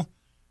will,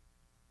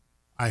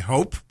 I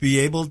hope, be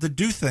able to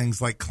do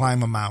things like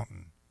climb a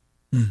mountain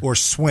or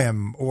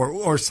swim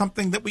or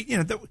something that we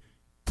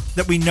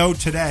that we know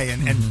today.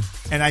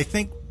 And I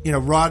think,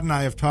 Rod and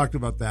I have talked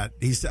about that.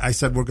 I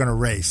said we're going to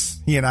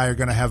race. He and I are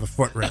going to have a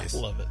foot race. I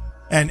love it.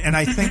 And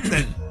I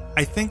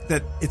think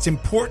that it's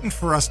important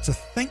for us to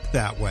think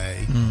that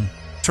way,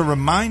 to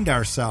remind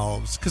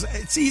ourselves, because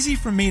it's easy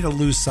for me to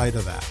lose sight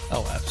of that.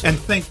 Oh, absolutely. And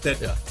think that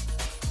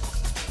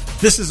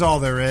this is all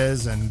there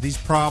is, and these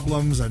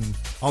problems and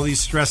all these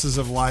stresses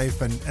of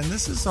life, and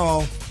this is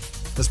all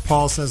as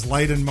Paul says,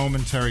 light and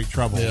momentary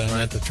trouble. Yeah, right? isn't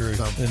that the truth?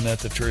 So, Isn't that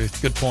the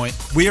truth? Good point.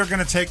 we are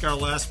going to take our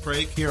last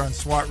break here on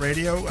SWAT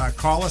Radio.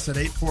 Call us at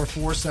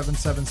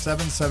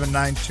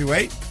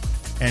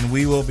 844-777-7928, and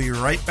we will be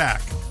right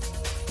back.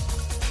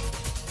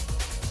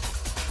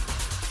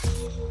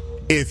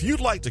 If you'd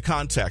like to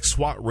contact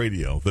SWAT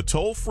Radio, the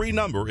toll-free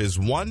number is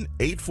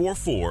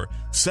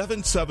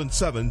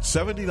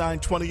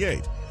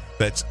 1-844-777-7928.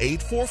 That's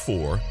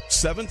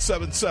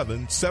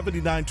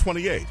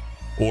 844-777-7928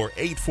 or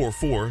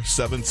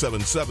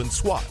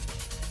 844-777-SWAT.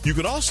 You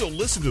can also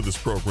listen to this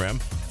program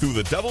through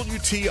the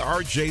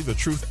WTRJ The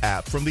Truth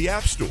app from the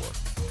App Store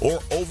or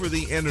over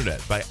the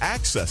internet by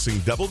accessing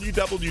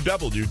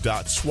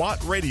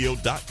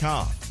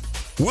www.swatradio.com.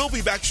 We'll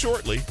be back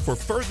shortly for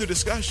further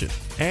discussion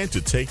and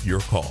to take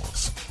your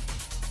calls.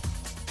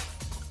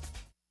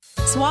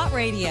 SWAT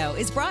Radio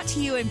is brought to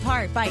you in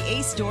part by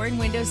Ace Door and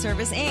Window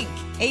Service, Inc.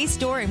 Ace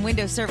Door and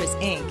Window Service,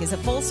 Inc. is a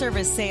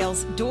full-service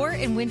sales door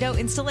and window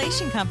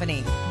installation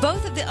company.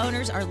 Both of the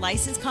owners are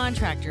licensed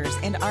contractors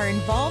and are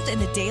involved in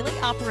the daily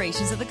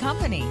operations of the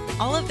company.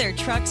 All of their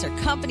trucks are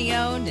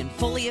company-owned and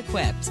fully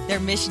equipped. Their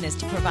mission is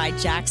to provide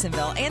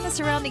Jacksonville and the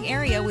surrounding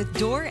area with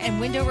door and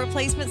window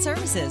replacement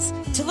services.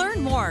 To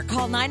learn more,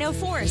 call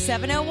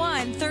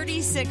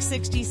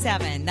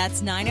 904-701-3667.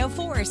 That's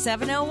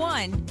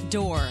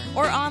 904-701-DOOR.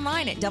 Or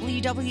online at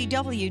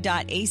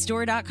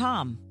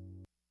www.acedoor.com.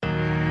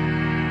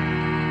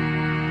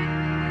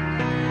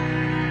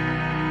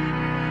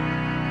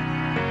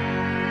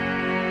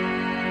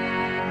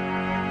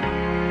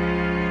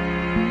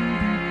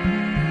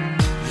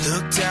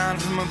 Look down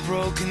from a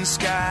broken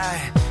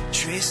sky,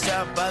 traced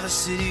out by the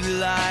city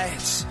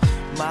lights.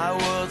 My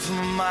world from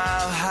a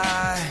mile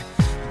high,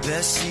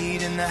 best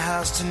seat in the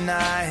house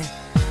tonight.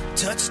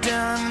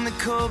 Touchdown in the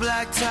cold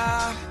black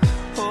top,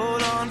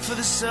 hold on for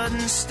the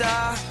sudden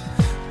stop.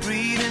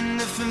 Breathe in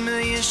the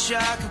familiar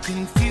shock of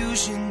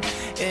confusion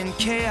and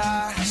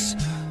chaos.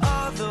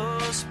 All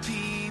those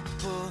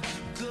people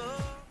go.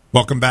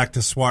 Welcome back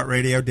to SWAT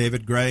Radio.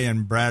 David Gray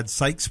and Brad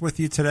Sykes with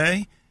you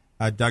today.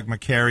 Doug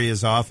McCary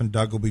is off, and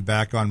Doug will be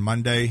back on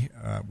Monday.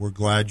 We're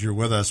glad you're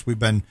with us.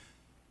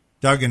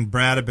 Doug and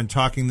Brad have been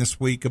talking this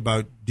week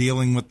about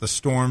dealing with the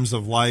storms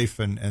of life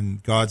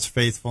and God's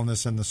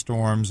faithfulness in the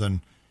storms.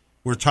 And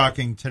we're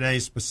talking today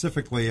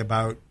specifically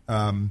about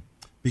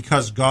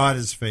because God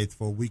is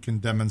faithful, we can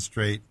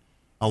demonstrate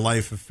a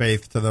life of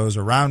faith to those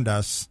around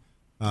us,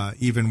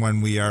 even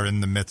when we are in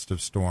the midst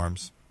of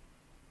storms.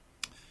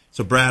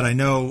 So, Brad, I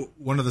know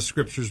one of the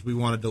scriptures we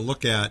wanted to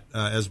look at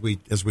as we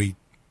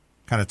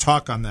kind of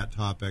talk on that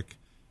topic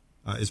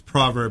is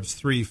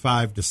Proverbs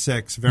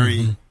 3:5-6.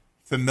 Very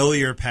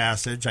familiar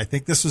passage. I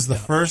think this was the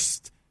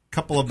first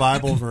couple of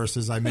Bible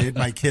verses I made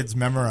my kids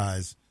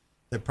memorize.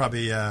 They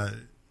probably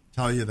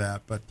tell you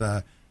that,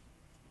 but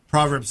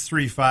Proverbs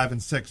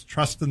 3:5-6.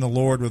 Trust in the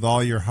Lord with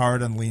all your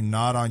heart and lean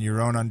not on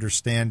your own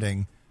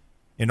understanding.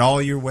 In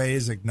all your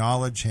ways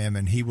acknowledge him,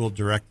 and he will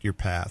direct your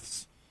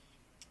paths.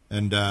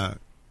 And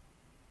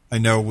I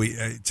know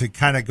to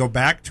kind of go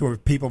back to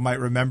it, people might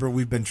remember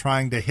we've been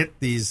trying to hit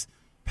these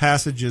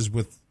passages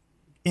with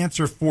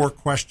answer 4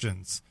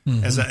 questions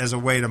as a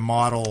way to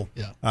model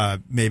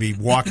maybe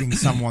walking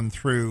someone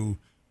through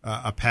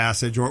a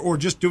passage or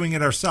just doing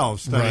it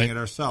ourselves, studying it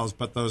ourselves.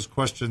 But those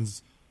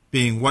questions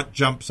being, what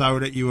jumps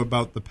out at you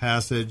about the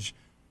passage?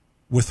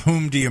 With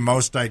whom do you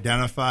most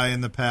identify in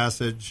the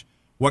passage?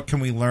 What can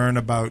we learn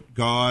about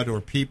God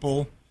or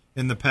people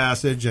in the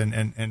passage?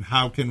 And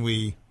how can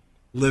we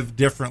live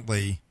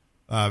differently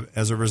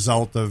as a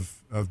result of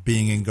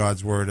being in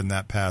God's Word in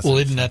that passage? Well,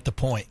 isn't that the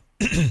point?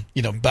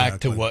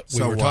 Back to what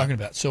we were talking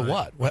about. So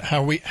what?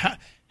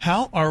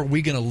 How are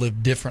we going to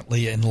live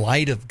differently in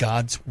light of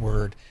God's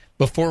Word?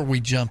 Before we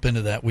jump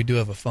into that, we do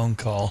have a phone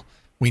call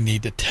we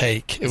need to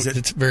take.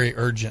 It's very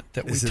urgent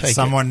that we take it. Is it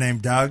someone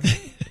named Doug?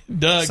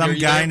 Doug, some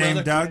guy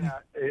named Doug?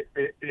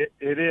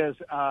 It is.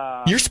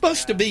 You're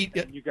supposed to be.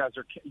 You guys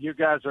are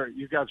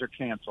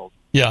canceled.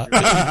 Yeah.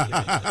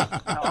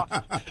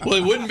 Well,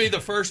 it wouldn't be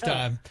the first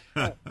time.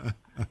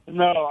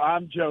 No,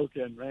 I'm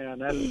joking, man.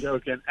 That's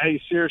joking.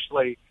 Hey,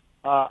 seriously,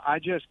 I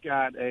just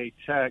got a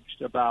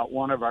text about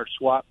one of our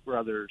SWAT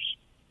brothers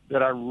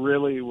that I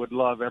really would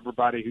love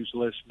everybody who's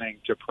listening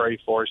to pray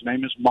for. His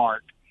name is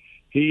Mark.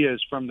 He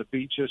is from the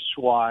Beaches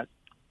SWAT,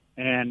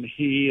 and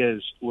he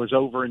was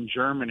over in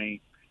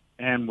Germany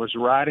and was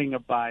riding a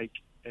bike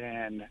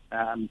and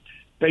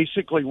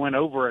basically went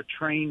over a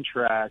train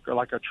track or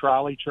like a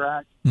trolley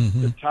track.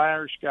 The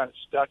tires got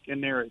stuck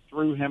in there. It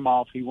threw him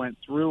off. He went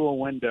through a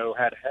window,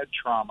 had head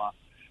trauma,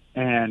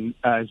 and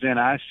is in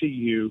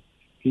ICU.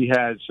 He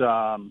has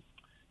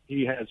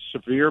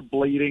severe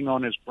bleeding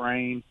on his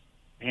brain,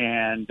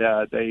 and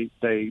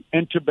they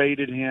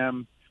intubated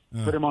him,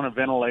 put him on a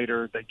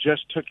ventilator. They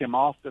just took him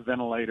off the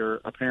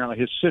ventilator. Apparently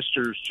his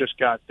sisters just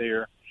got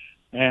there,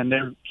 and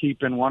they're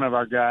keeping one of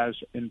our guys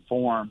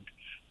informed.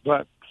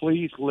 But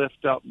please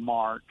lift up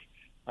Mark.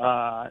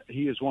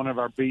 He is one of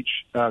our beach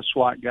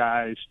SWAT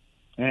guys.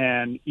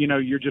 And,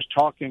 you're just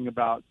talking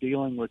about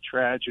dealing with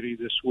tragedy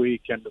this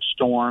week and the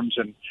storms.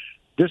 And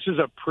this is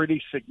a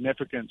pretty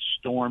significant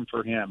storm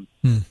for him,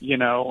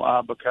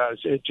 because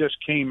it just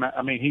came.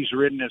 I mean, he's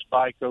ridden his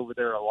bike over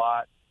there a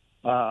lot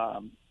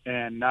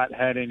and not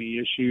had any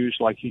issues.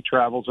 Like, he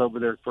travels over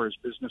there for his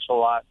business a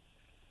lot,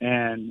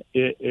 and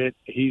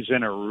he's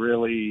in a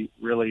really,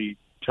 really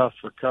tough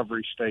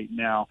recovery state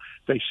now.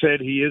 They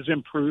said he is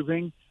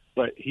improving,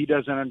 but he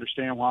doesn't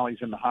understand while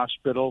he's in the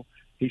hospital.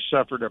 He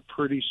suffered a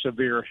pretty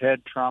severe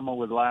head trauma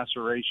with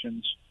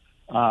lacerations,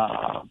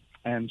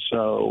 and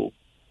so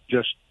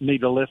just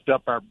need to lift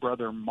up our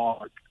brother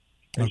Mark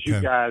as you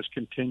guys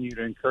continue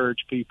to encourage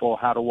people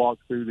how to walk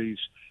through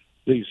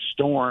these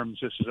storms.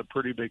 This is a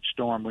pretty big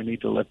storm we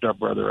need to lift our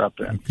brother up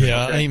in.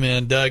 Yeah,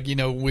 amen. Doug,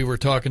 we were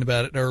talking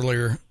about it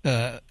earlier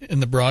in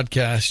the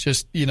broadcast.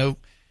 Just, you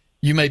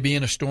may be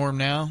in a storm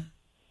now,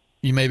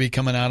 you may be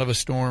coming out of a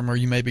storm, or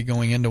you may be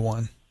going into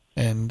one.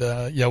 And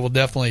we'll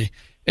definitely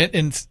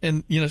and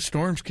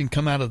storms can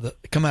come out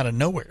of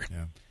nowhere.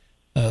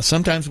 Yeah.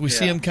 Sometimes we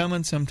see them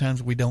coming,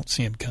 sometimes we don't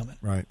see them coming.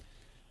 Right.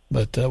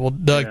 But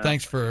Doug,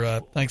 thanks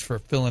for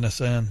filling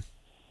us in.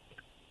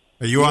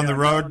 Are you on the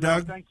road,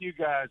 Doug? Thank you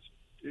guys.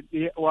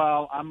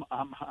 Well,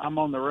 I'm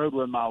on the road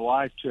with my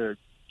wife to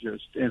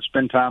just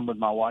spend time with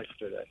my wife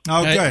today.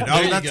 Oh, good.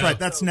 That's right.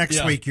 That's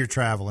next week you're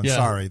traveling. Yeah.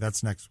 Sorry,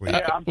 that's next week.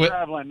 Yeah, I'm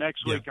traveling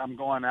next week. I'm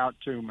going out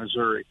to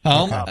Missouri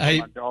for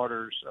my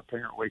daughter's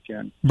parent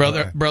weekend.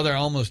 Brother, I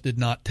almost did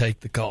not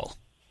take the call.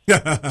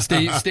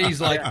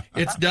 Steve's like,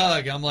 it's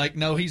Doug. I'm like,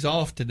 no, he's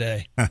off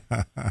today.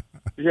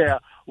 Yeah.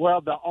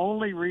 Well, the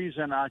only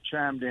reason I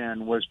chimed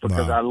in was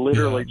because I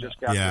literally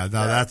just got. Yeah,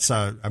 no, that's.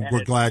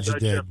 We're glad you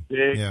did. A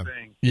big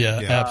thing.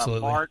 Yeah,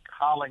 absolutely. Mark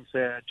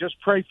Hollingshead. Just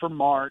pray for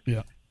Mark.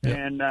 Yeah.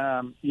 And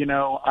I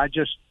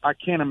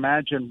can't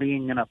imagine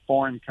being in a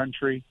foreign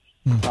country.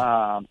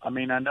 I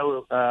mean, I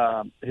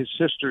know his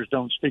sisters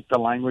don't speak the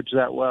language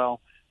that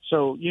well.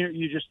 So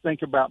you just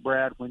think about,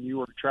 Brad, when you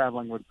were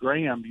traveling with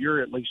Graham,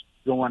 you're at least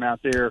going out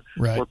there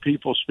where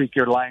people speak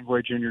your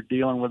language and you're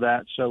dealing with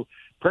that. So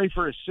pray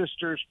for his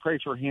sisters, pray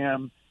for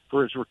him,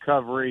 for his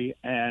recovery,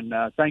 and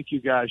thank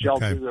you guys. Y'all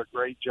do a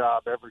great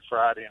job every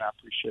Friday, and I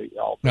appreciate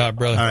y'all. All right,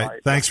 brother. All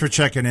right. Thanks for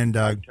checking in,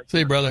 Doug. See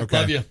you, brother. Okay.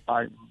 Love you. All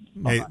right.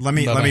 Hey, let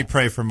me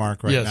pray for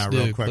Mark now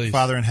real quick. Please.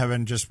 Father in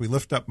heaven, we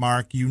lift up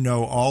Mark. You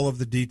know all of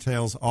the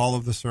details, all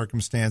of the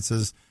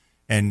circumstances,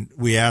 and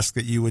we ask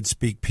that you would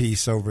speak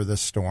peace over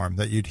this storm,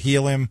 that you'd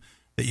heal him,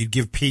 that you'd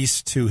give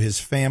peace to his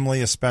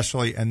family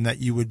especially, and that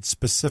you would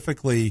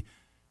specifically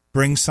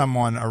bring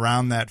someone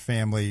around that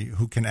family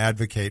who can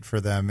advocate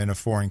for them in a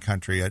foreign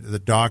country, the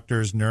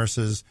doctors,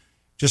 nurses.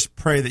 Just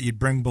pray that you'd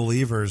bring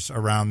believers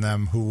around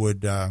them who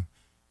would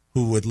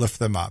lift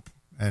them up.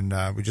 And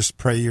we just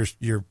pray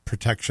your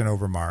protection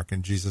over Mark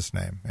in Jesus'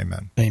 name.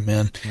 Amen.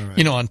 Amen.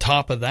 Right. On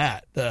top of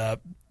that,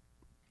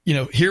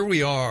 here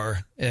we are,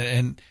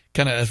 and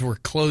kind of as we're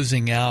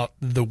closing out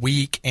the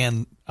week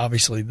and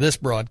obviously this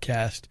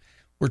broadcast,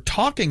 we're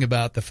talking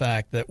about the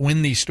fact that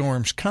when these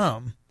storms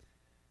come,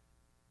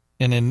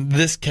 and in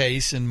this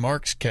case, in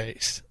Mark's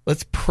case,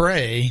 let's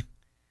pray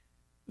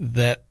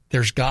that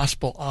there's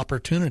gospel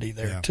opportunity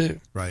there too.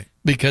 Right.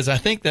 Because I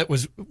think that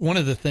was one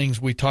of the things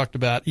we talked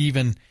about,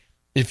 even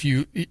if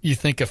you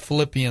think of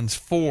Philippians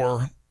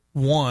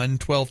 4:1,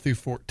 12 through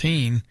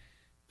 14,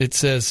 it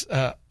says,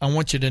 I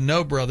want you to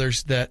know,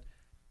 brothers, that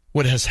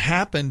what has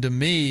happened to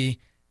me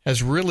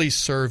has really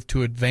served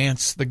to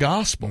advance the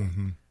gospel,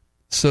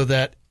 so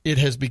that it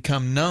has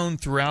become known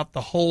throughout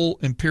the whole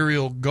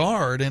imperial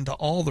guard and to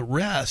all the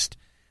rest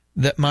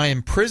that my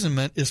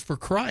imprisonment is for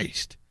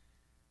Christ.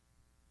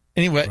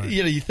 Anyway,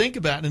 you think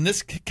about it, and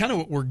this kind of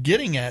what we're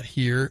getting at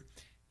here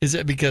is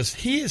that because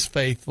he is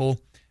faithful,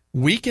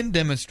 we can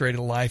demonstrate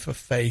a life of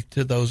faith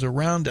to those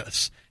around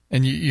us.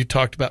 And you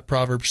talked about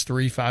Proverbs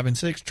 3, 5, and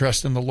 6.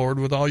 Trust in the Lord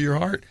with all your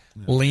heart.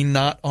 Yeah. Lean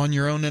not on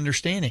your own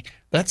understanding.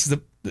 That's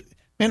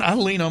I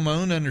lean on my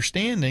own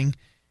understanding.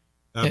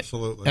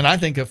 Absolutely. And I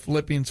think of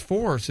Philippians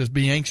 4. It says,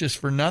 be anxious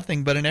for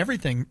nothing, but in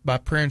everything, by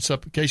prayer and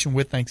supplication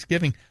with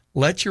thanksgiving,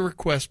 let your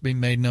requests be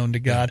made known to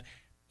God.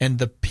 And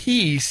the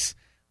peace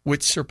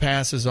which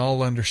surpasses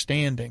all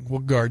understanding will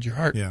guard your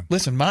heart. Yeah.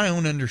 Listen, my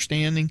own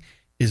understanding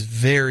is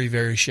very,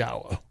 very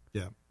shallow.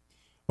 Yeah.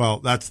 Well,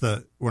 that's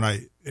when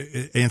I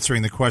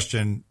answering the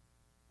question,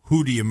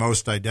 who do you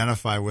most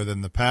identify with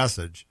in the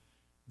passage?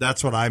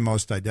 That's what I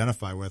most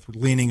identify with,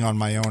 leaning on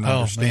my own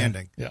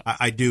understanding. Yeah.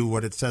 I do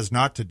what it says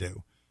not to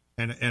do.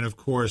 And of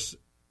course,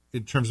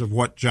 in terms of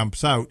what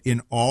jumps out,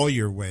 in all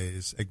your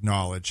ways,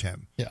 acknowledge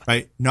him. Yeah.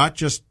 Right? Not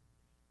just,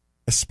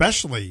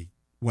 especially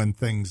when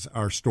things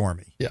are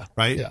stormy. Yeah.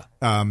 Right?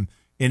 Yeah.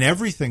 In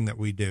everything that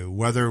we do,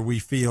 whether we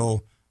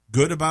feel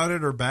good about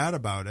it or bad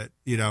about it,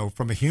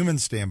 from a human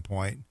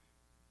standpoint,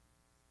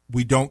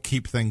 we don't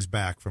keep things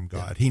back from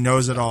God. Yeah. He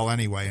knows it all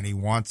anyway, and he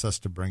wants us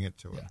to bring it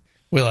to him.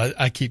 Well,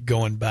 I keep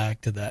going back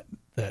to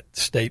that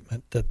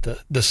statement that the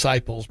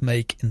disciples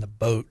make in the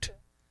boat.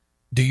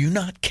 Do you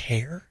not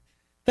care?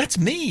 That's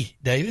me,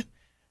 David.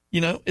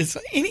 It's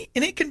and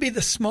it can be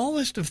the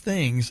smallest of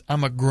things.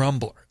 I'm a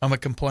grumbler. I'm a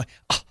complainer.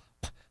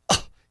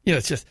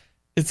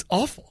 It's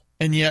awful.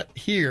 And yet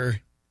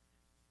here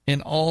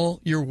in all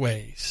your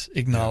ways,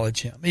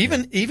 acknowledge him.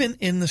 Even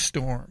in the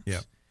storms.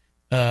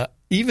 Yeah.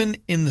 Even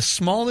in the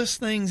smallest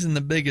things and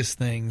the biggest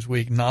things, we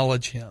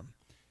acknowledge him.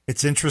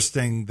 It's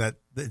interesting that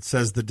it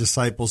says the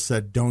disciples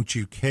said, "Don't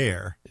you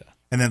care?" Yeah.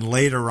 And then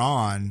later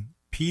on,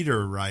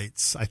 Peter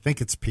writes, I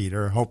think it's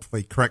Peter,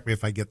 hopefully correct me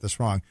if I get this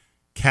wrong,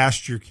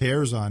 cast your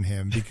cares on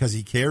him because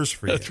he cares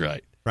for you. That's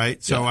right.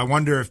 Right? So Yeah. I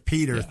wonder if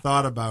Peter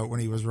thought about, when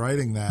he was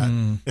writing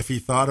that, if he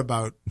thought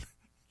about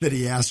that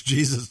he asked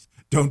Jesus,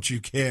 "Don't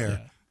you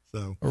care?"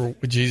 So, Or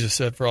what Jesus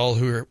said, for all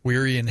who are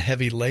weary and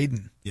heavy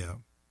laden. yeah.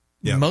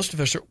 Most of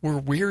us we're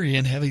weary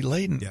and heavy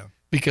laden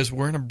because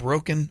we're in a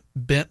broken,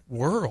 bent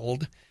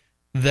world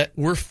that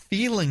we're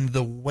feeling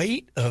the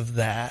weight of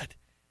that.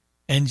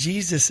 And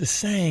Jesus is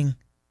saying,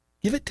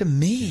 give it to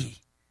me.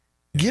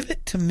 Give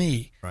it to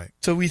me. Right.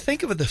 So we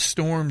think of the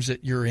storms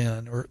that you're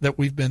in or that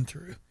we've been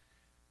through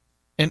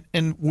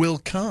and will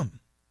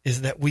come,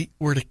 is that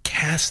we're to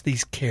cast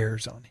these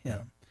cares on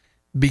him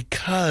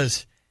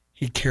because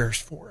he cares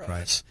for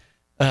us.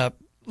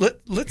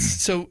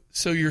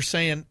 So you're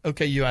saying,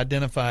 okay, you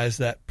identify as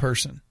that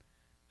person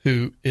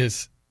who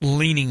is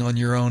leaning on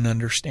your own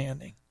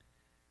understanding.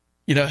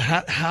 You know,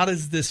 how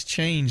does this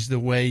change the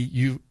way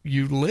you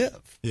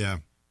live? Yeah.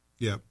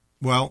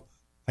 Well,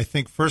 I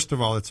think, first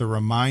of all, it's a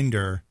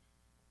reminder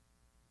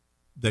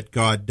that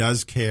God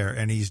does care,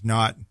 and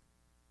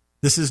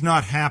this is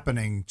not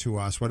happening to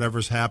us,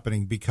 whatever's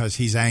happening, because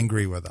he's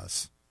angry with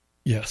us.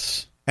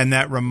 Yes. And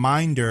that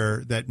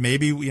reminder that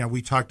maybe,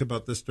 we talked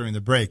about this during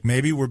the break,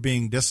 maybe we're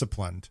being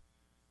disciplined,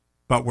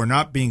 but we're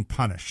not being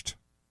punished.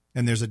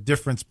 And there's a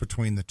difference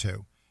between the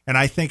two. And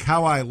I think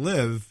how I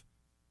live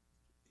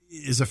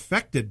is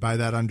affected by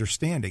that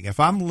understanding. If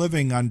I'm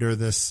living under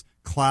this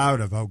cloud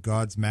of, oh,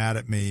 God's mad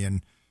at me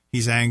and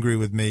he's angry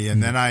with me,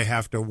 and then I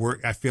have to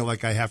work, I feel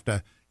like I have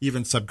to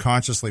even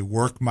subconsciously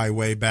work my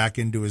way back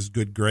into his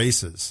good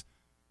graces.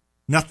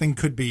 Nothing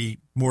could be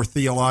more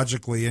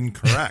theologically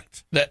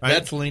incorrect. Right?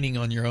 That's leaning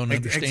on your own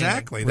understanding.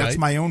 Exactly. Right? That's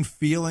my own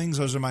feelings.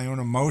 Those are my own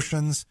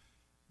emotions.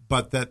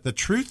 But that the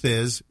truth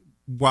is,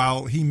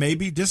 while he may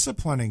be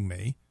disciplining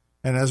me,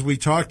 and as we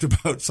talked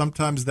about,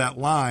 sometimes that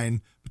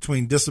line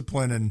between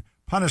discipline and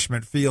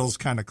punishment feels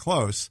kind of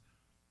close,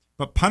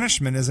 but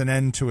punishment is an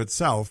end to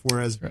itself,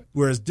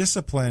 whereas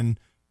discipline,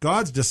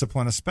 God's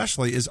discipline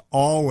especially, is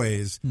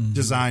always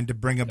designed to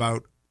bring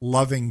about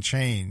loving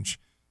change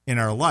in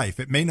our life.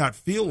 It may not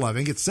feel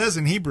loving. It says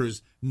in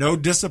Hebrews, no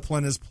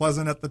discipline is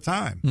pleasant at the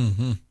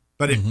time,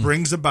 but it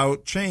brings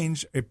about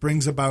change. It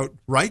brings about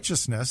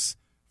righteousness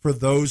for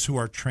those who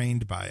are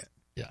trained by it.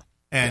 Yeah.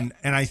 And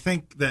I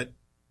think that,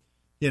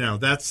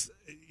 that's,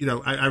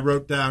 I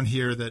wrote down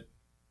here that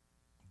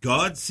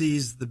God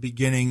sees the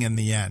beginning and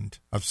the end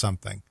of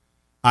something.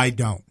 I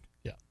don't.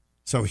 Yeah.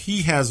 So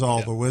he has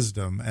all the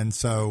wisdom. And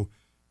so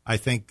I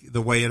think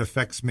the way it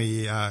affects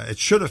me, it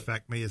should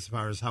affect me as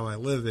far as how I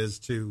live, is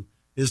to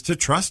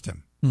trust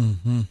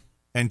him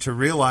and to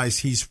realize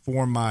he's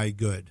for my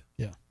good.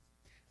 Yeah.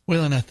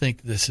 Well, and I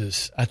think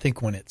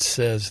when it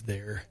says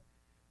there,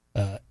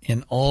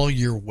 in all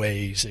your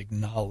ways,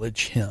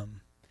 acknowledge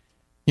him.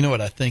 You know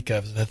what I think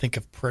of? I think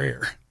of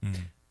prayer.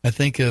 I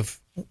think of,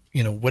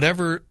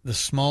 whatever the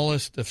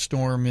smallest of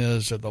storm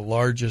is or the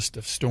largest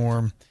of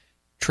storm,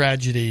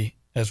 tragedy,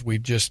 as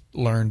we've just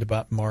learned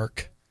about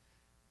Mark,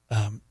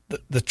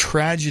 the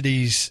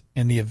tragedies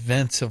and the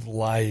events of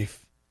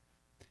life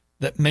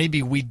that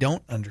maybe we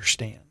don't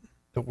understand,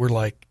 that we're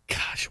like,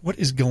 gosh, what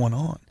is going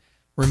on?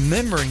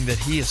 Remembering that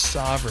he is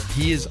sovereign,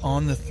 he is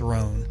on the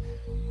throne,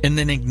 and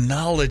then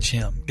acknowledge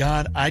him.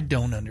 God, I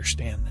don't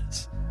understand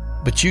this,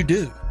 but you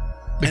do.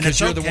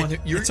 Because you're the one that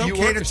it's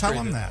okay to tell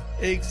him that.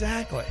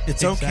 Exactly.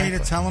 It's okay to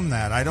tell him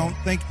that.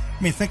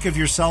 Think of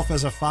yourself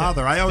as a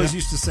father. I always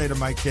used to say to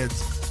my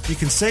kids, you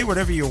can say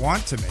whatever you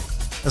want to me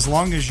as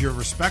long as you're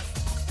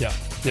respectful. Yeah.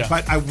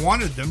 But I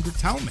wanted them to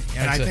tell me,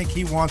 and I think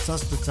he wants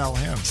us to tell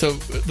him. So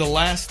the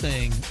last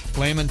thing,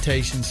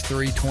 Lamentations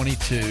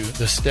 3:22,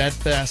 the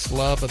steadfast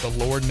love of the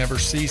Lord never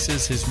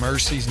ceases, his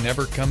mercies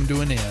never come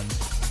to an end.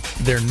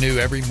 They're new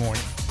every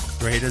morning.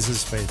 Great is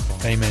his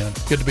faithfulness. Amen.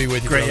 Good to be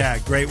with you, Great, brother. yeah,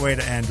 great way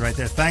to end right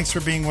there. Thanks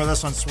for being with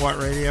us on SWAT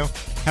Radio.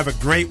 Have a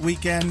great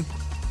weekend,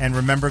 and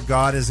remember,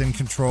 God is in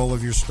control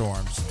of your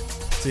storms.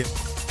 See you.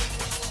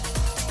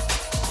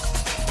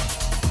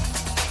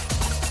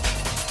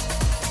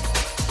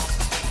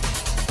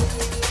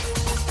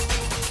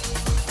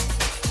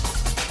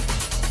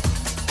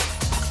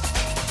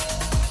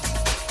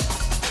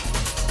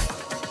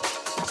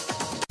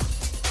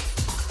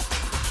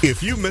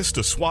 If you missed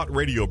a SWAT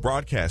Radio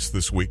broadcast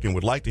this week and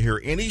would like to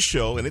hear any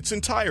show in its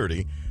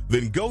entirety,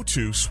 then go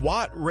to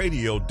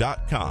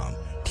SWATradio.com.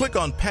 Click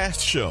on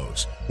past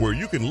shows where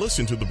you can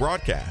listen to the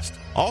broadcast.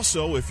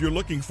 Also, if you're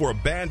looking for a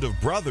band of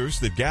brothers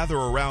that gather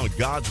around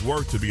God's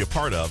Word to be a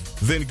part of,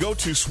 then go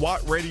to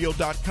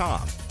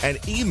SWATradio.com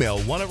and email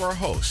one of our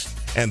hosts,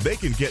 and they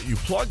can get you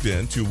plugged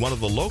in to one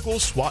of the local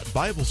SWAT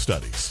Bible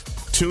studies.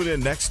 Tune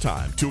in next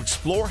time to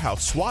explore how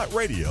SWAT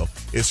Radio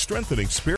is strengthening spirit.